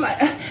either if you were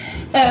like,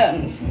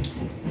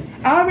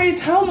 I already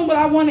told him what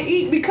I want to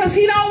eat, because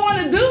he don't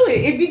want to do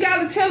it. If you got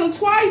to tell him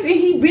twice and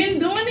he been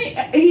doing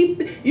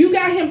it, you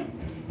got him,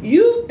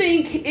 you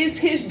think it's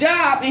his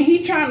job and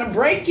he trying to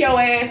break your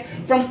ass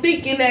from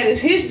thinking that it's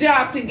his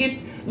job to get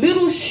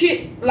little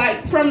shit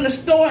like from the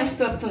store and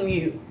stuff from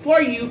you, for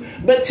you,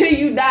 but till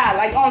you die,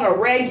 like on a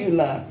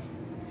regular.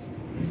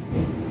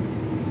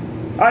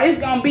 Or it's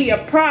going to be a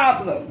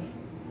problem.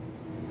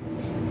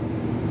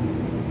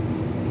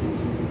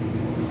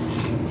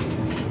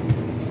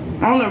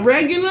 On the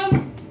regular,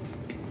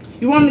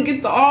 you want to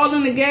get the oil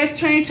in the gas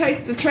chain,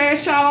 take the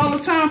trash out all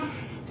the time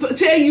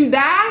till you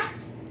die?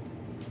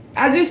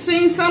 I just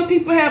seen some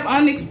people have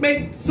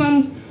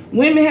some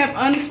women have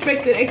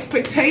unexpected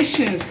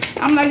expectations.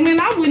 I'm like, man,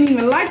 I wouldn't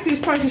even like this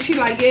person. She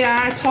like, yeah,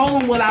 I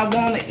told him what I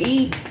want to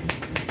eat.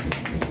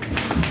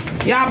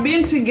 Y'all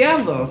been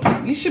together.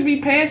 You should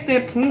be past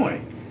that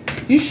point.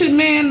 You should,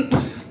 man,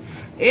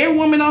 every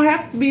woman don't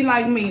have to be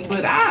like me,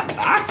 but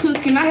I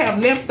cook and I have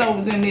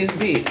leftovers in this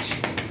bitch.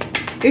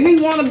 If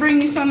he want to bring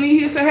me something,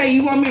 he'll say, hey,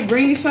 you want me to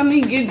bring you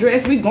something? Get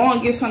dressed. We going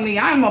to get something.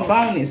 I'm a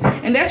bonus.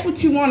 And that's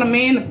what you want a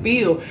man to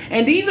feel.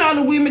 And these are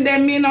the women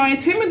that men are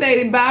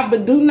intimidated by,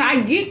 but do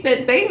not get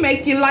that they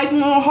make your life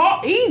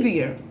more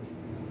easier.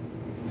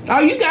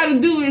 All you got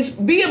to do is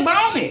be a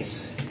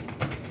bonus.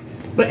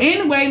 But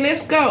anyway,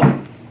 let's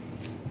go.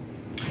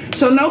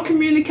 So no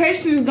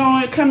communication is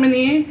coming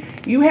in.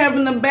 You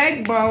having a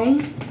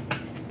backbone.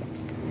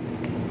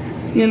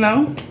 You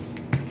know.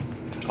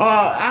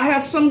 I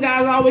have some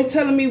guys always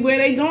telling me where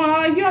they going.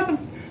 I'm like, you have to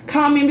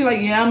call me and be like,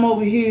 yeah, I'm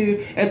over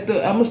here I'm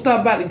gonna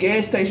stop by the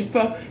gas station.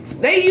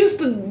 They used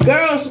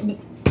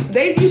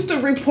to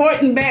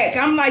reporting back.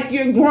 I'm like,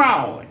 you're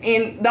grown,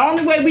 and the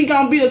only way we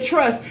gonna build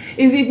trust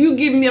is if you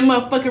give me a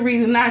motherfucking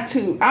reason not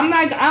to.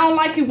 I don't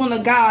like it when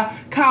a guy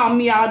call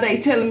me all day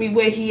telling me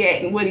where he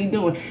at and what he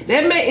doing.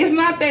 It's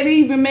not that it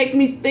even make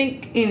me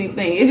think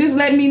anything. It just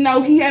let me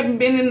know he haven't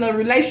been in a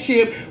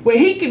relationship where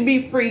he can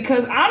be free,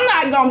 because I'm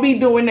not gonna be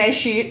doing that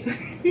shit.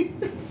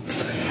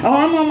 Oh,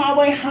 I'm on my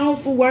way home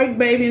for work,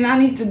 baby, and I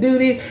need to do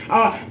this.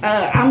 Or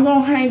I'm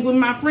gonna hang with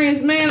my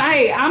friends. Man,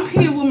 hey, I'm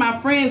here with my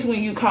friends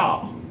when you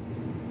call.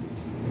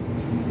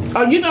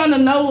 Or you're gonna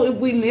know if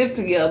we live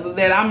together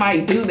that I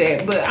might do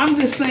that. But I'm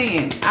just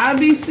saying, I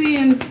be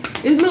seeing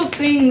these little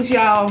things,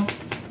 y'all.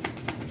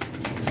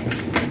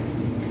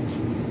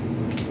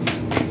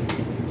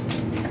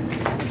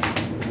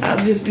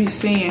 I'll just be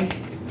seeing.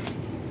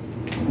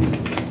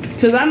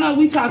 Because I know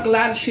we talk a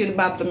lot of shit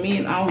about the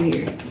men on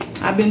here.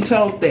 I've been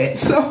told that.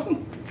 So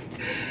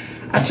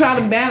I try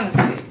to balance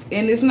it.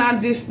 And it's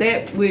not just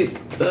that with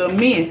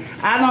men.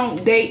 I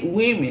don't date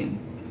women.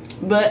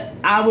 But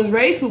I was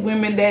raised with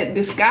women that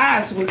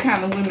disguised what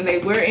kind of women they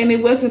were. And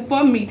it wasn't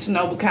for me to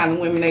know what kind of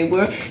women they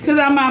were, because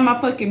I mind my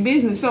fucking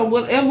business. So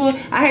whatever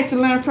I had to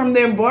learn from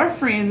their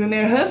boyfriends and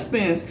their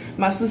husbands,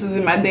 my sisters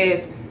and my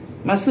dads,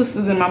 my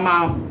sisters and my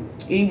mom,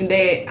 even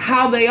dad,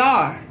 how they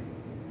are.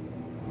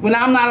 when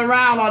I'm not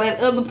around, or that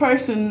other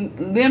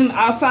person, them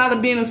outside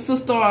of being a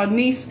sister or a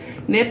niece,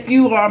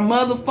 nephew, or a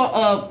mother,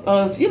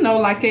 you know,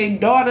 like a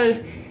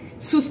daughter,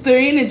 sister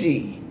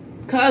energy,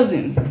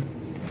 cousin,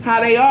 how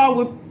they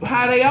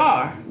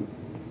are.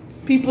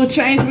 People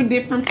change with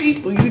different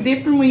people. You're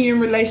different when you're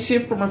in a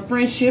relationship, from a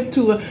friendship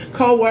to a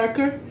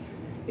co-worker.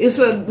 It's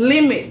a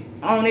limit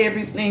on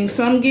everything.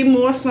 Some get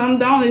more, some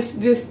don't. It's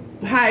just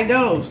how it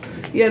goes.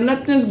 Yeah,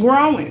 nothing's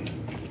growing.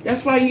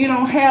 That's why you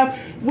don't have,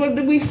 what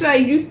do we say?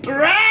 You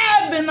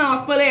thriving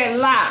off of that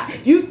lie.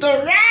 You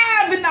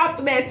thriving off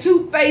of that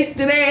two-faced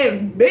ass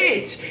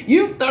bitch.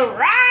 You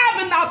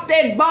thriving off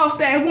that boss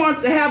that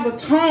wanted to have a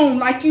tone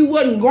like you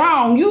wasn't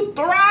grown. You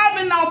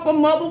thriving off a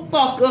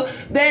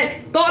motherfucker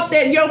that thought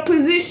that your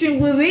position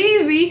was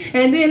easy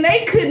and then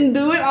they couldn't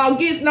do it or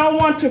get no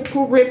one to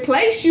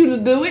replace you to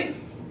do it.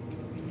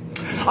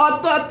 Or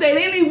thought that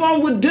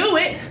anyone would do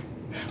it.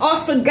 Or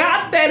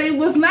forgot that it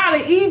was not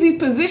an easy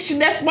position.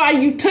 That's why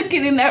you took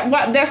it, and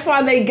that's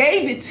why they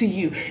gave it to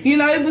you. You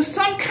know, it was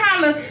some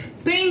kind of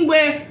thing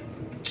where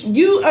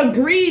you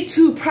agreed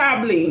to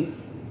probably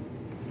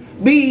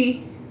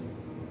be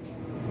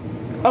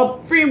a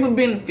friend with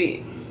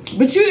benefit,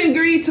 but you didn't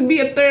agree to be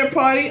a third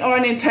party or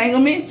an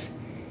entanglement.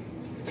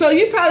 So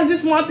you probably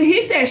just wanted to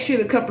hit that shit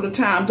a couple of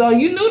times. Or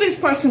you knew this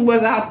person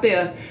was out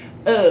there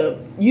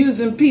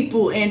using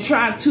people and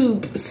trying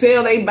to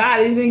sell their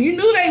bodies, and you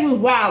knew they was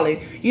wilding,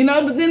 you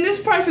know, but then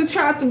this person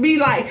tried to be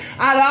like,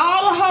 out of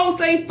all the hoes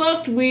they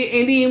fucked with,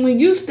 and then when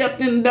you stepped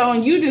in the door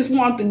and you just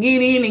want to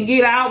get in and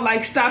get out,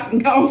 like stop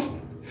and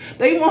go,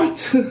 they want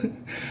to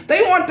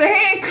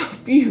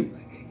handcuff you.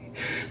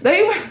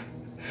 They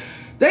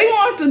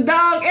want to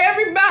dog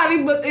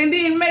everybody, but and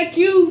then make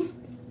you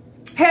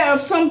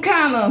have some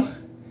kind of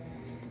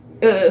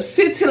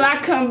sit till I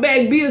come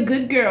back, be a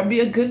good girl, be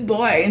a good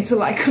boy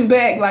until I come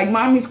back. Like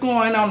mommy's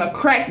going on a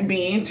crack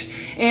binge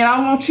and I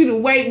want you to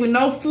wait with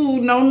no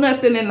food, no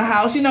nothing in the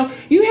house. You know,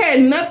 you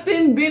had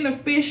nothing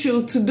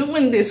beneficial to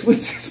doing this with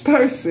this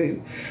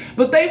person.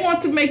 But they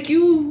want to make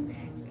you,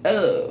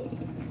 oh,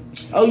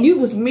 you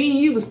was mean,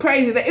 you was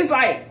crazy. It's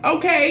like,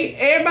 okay,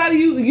 everybody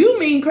you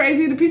mean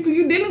crazy, the people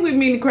you dealing with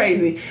mean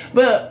crazy.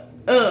 But,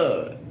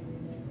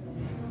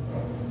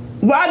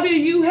 why do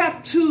you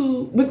have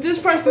to, with this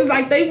person,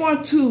 like they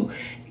want to,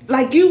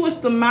 like you was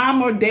the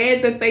mom or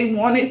dad that they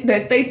wanted,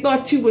 that they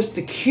thought you was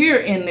the cure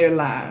in their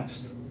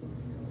lives.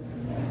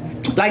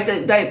 Like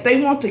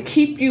they want to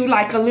keep you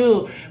like a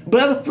little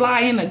butterfly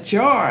in a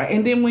jar.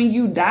 And then when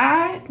you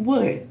died,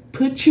 what?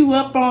 Put you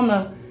up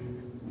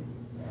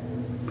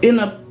in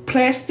a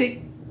plastic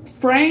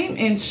frame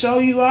and show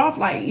you off.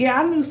 Like,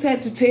 yeah, I knew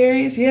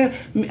Sagittarius. Yeah,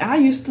 I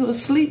used to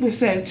sleep with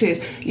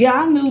Sagittarius. Yeah,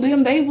 I knew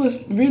them. They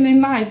was really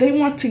nice. They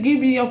want to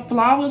give you your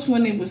flowers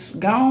when it was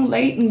gone,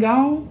 late and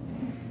gone,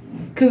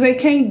 because they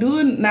can't do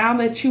it now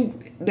that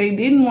they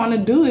didn't want to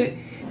do it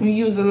when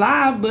you was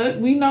alive. But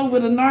we know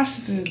what a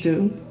narcissist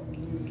do.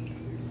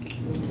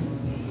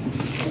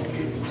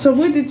 So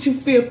what did you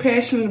feel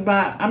passionate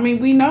about? I mean,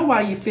 we know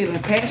why you're feeling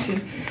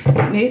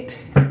passionate,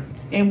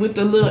 and with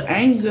a little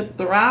anger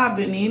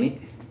thriving in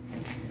it.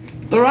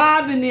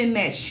 Thriving in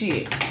that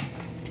shit.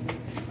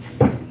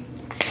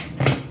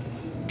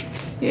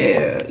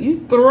 Yeah,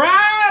 you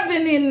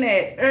thriving in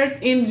that earth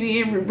energy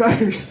in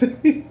reverse.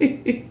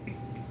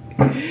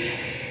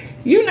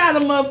 You're not a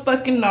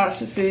motherfucking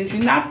narcissist.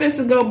 You're not supposed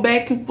to go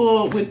back and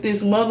forth with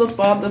this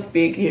mother-father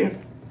figure.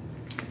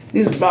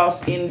 This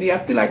boss energy. I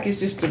feel like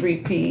it's just a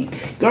repeat.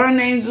 Guardian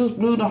angels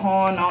blew the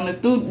horn on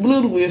it,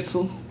 blew the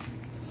whistle.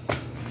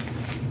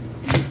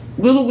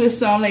 Blew the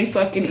whistle on their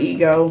fucking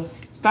ego.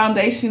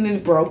 Foundation is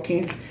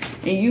broken,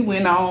 and you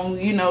went on,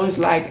 you know, it's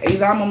like,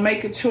 either I'm gonna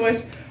make a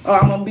choice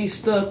or I'm gonna be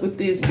stuck with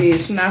this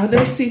bitch. Now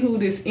let's see who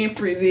this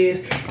Empress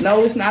is.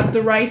 No, it's not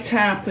the right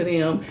time for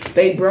them.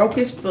 They broke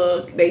as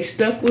fuck. They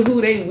stuck with who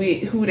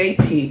they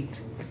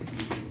picked.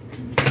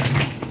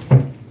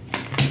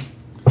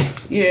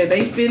 Yeah,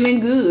 they feeling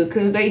good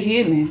because they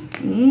healing.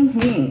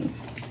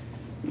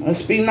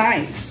 Must be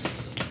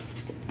nice.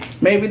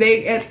 Maybe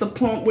they at the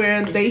point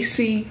where they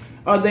see,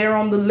 or they're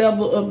on the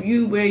level of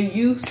you where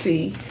you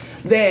see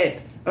that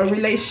a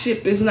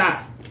relationship is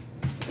not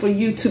for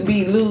you to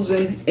be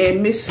losing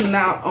and missing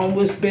out on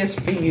what's best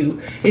for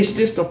you. It's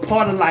just a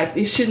part of life.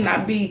 It should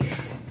not be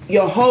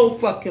your whole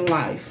fucking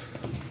life.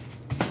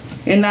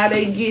 And now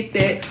they get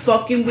that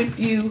fucking with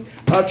you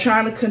or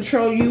trying to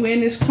control you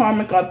in this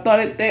karmic, or thought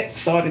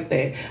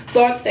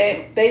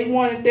that they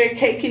wanted their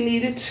cake and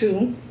eat it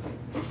too.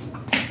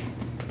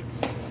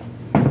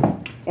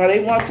 Or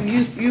they want to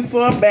use you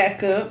for a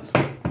backup.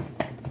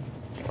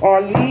 Or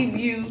leave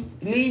you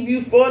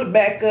for the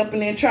backup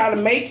and then try to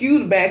make you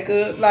the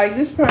backup. Like,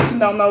 this person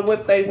don't know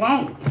what they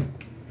want.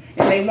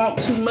 And they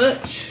want too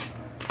much.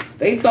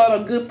 They thought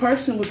a good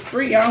person was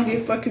free. I don't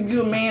give a fuck if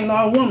you a man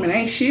or a woman.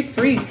 Ain't shit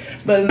free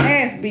but an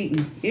ass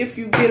beating if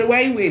you get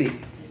away with it.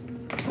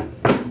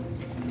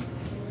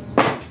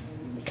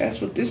 That's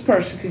what this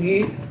person could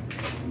get.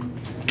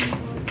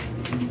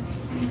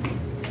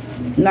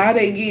 Now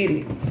they get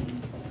it.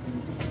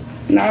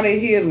 Now they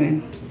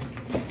healing.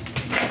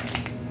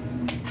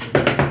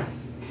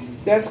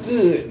 That's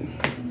good.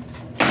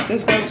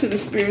 Let's go to the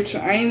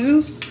spiritual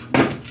angels.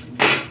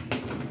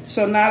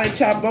 So now that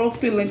y'all both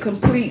feeling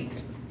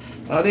complete,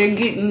 or they're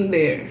getting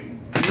there,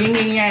 yin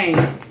and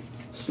yang,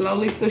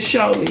 slowly for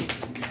surely.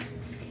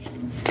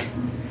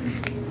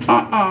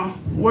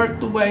 Work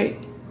the way.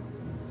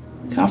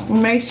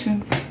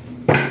 Confirmation.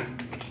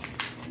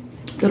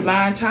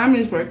 Divine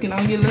timing is working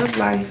on your love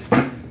life.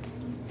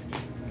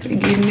 They're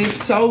getting this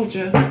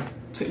soldier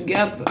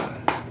together.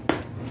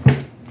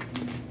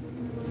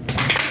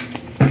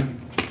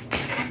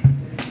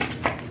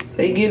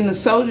 They getting a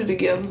soldier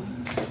together.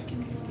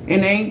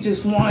 And they ain't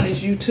just one,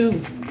 it's you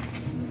two.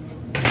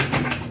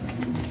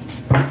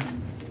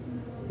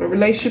 The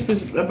relationship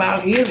is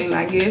about healing,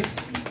 I guess.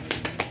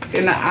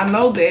 And I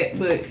know that,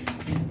 but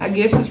I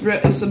guess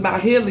it's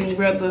about healing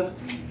whether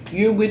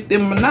you're with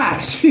them or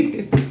not.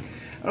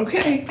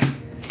 Okay?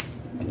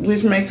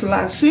 Which makes a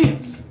lot of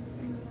sense.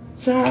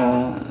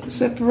 So,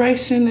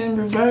 separation in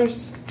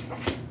reverse.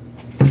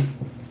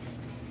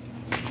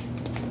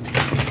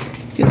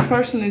 This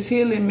person is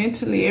healing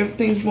mentally.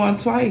 Everything's going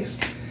twice.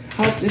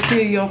 I hope this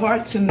heal your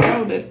heart to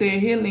know that they're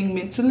healing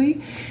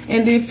mentally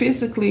and then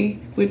physically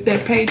with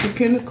that Page of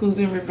Pentacles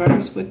in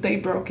reverse with they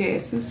broke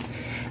asses.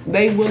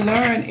 They will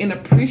learn and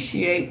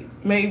appreciate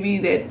maybe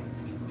that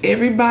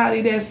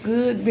everybody that's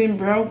good been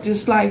broke,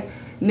 just like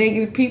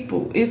negative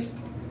people.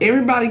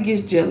 Everybody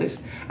gets jealous.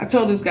 I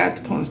told this guy at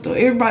the corner store,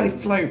 everybody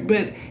flirt,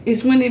 but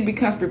it's when it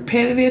becomes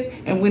repetitive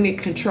and when it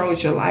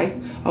controls your life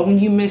or when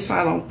you miss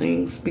out on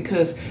things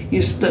because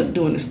you're stuck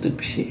doing the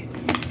stupid shit.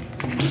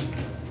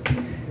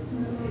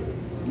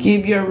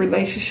 Give your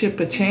relationship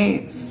a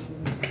chance.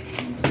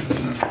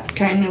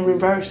 Came in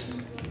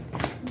reverse.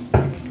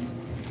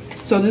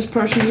 So this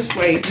person is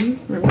waiting,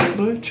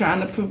 remember,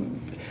 trying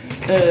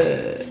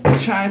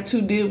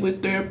to deal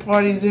with third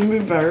parties in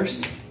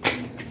reverse.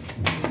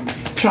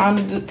 Trying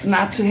to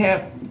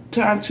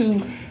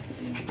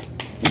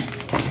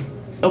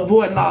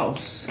avoid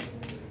loss.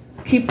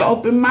 Keep an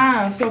open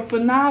mind. So for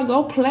now,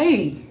 go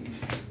play.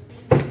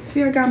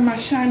 See, I got my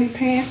shiny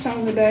pants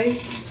on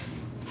today.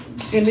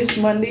 And it's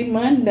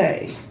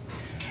Monday.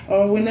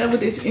 Or whenever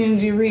this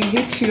energy read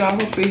hits you, I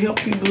hope it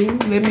help you, boo.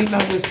 Let me know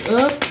what's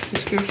up.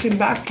 Description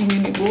box,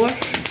 community board.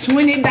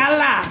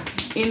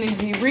 $20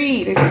 energy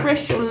read.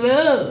 Express your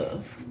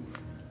love.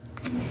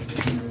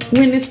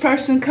 When this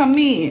person come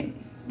in.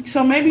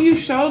 So maybe you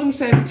showed them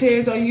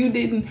Sagittarius or you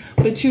didn't,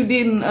 but you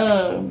didn't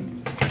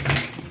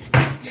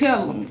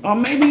tell them. Or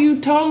maybe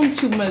you told them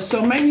too much.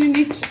 So maybe you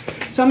need to,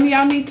 some of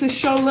y'all need to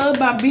show love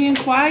by being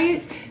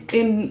quiet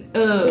and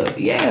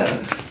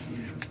yeah.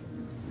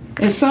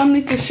 And some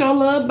need to show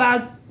love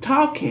by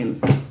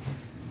talking.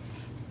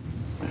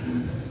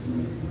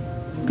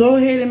 Go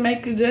ahead and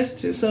make a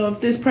gesture. So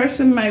if this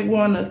person might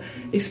want to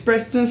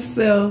express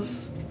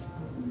themselves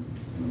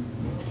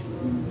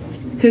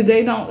because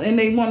they don't, and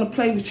they want to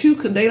play with you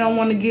because they don't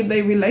want to give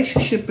their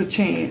relationship a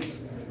chance.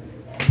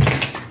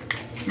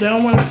 They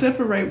don't want to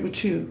separate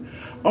with you.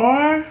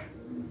 Or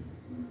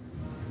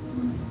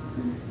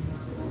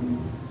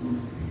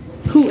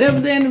whoever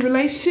they're in a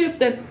relationship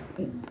that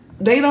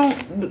they don't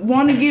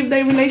want to give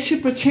their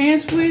relationship a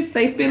chance with,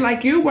 they feel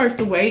like you're worth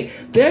the wait.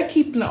 They're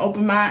keeping an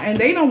open mind and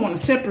they don't want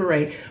to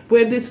separate.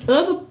 Where this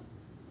other,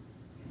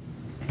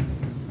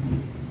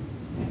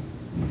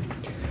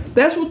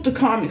 that's what the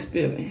karmic's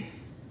feeling.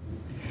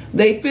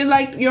 They feel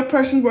like your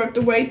person's worth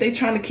the wait. They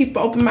trying to keep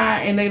an open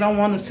mind and they don't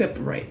want to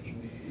separate.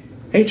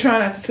 They try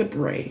not to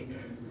separate.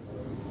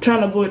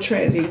 Trying to avoid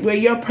tragedy. Where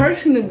your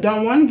person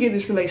don't want to give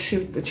this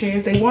relationship a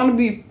chance. They want to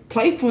be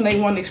playful and they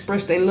want to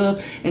express their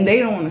love and they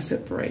don't want to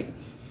separate.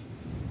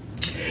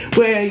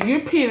 Where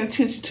you're paying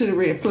attention to the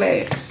red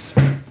flags.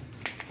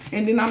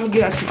 And then I'm going to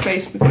get out your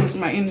face because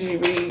my energy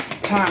read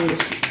time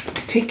is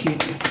ticking.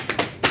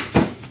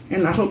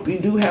 And I hope you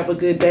do have a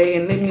good day.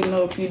 And let me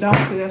know if you don't,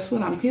 because that's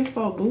what I'm here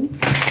for, boo.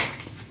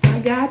 I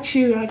got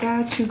you,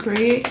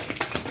 Craig.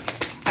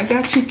 I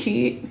got you,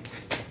 kid.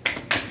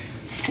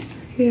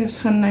 Yes,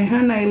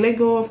 honey, let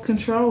go of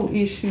control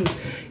issues.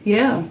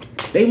 Yeah,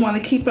 they want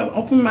to keep an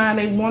open mind.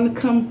 They want to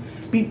come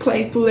be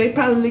playful. They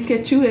probably look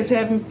at you as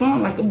having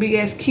fun, like a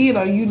big-ass kid,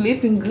 or you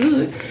living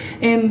good.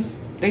 And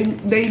they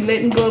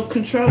letting go of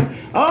control.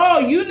 Oh,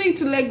 you need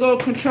to let go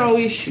of control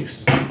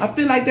issues. I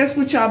feel like that's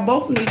what y'all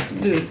both need to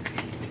do.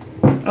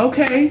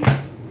 Okay.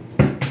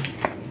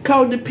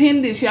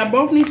 Codependence. Y'all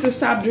both need to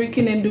stop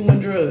drinking and doing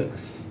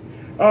drugs.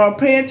 Or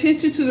pay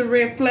attention to the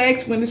red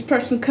flags when this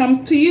person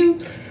comes to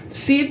you.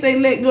 See if they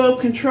let go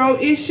of control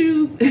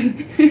issues.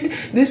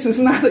 This is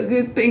not a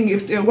good thing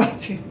if they're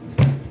watching.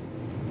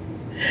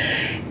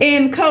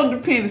 And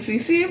codependency.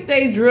 See if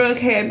their drug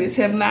habits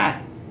have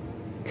not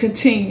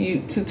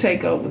continued to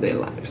take over their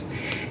lives.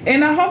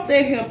 And I hope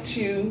that helped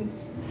you.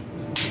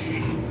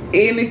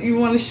 And if you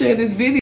want to share this video,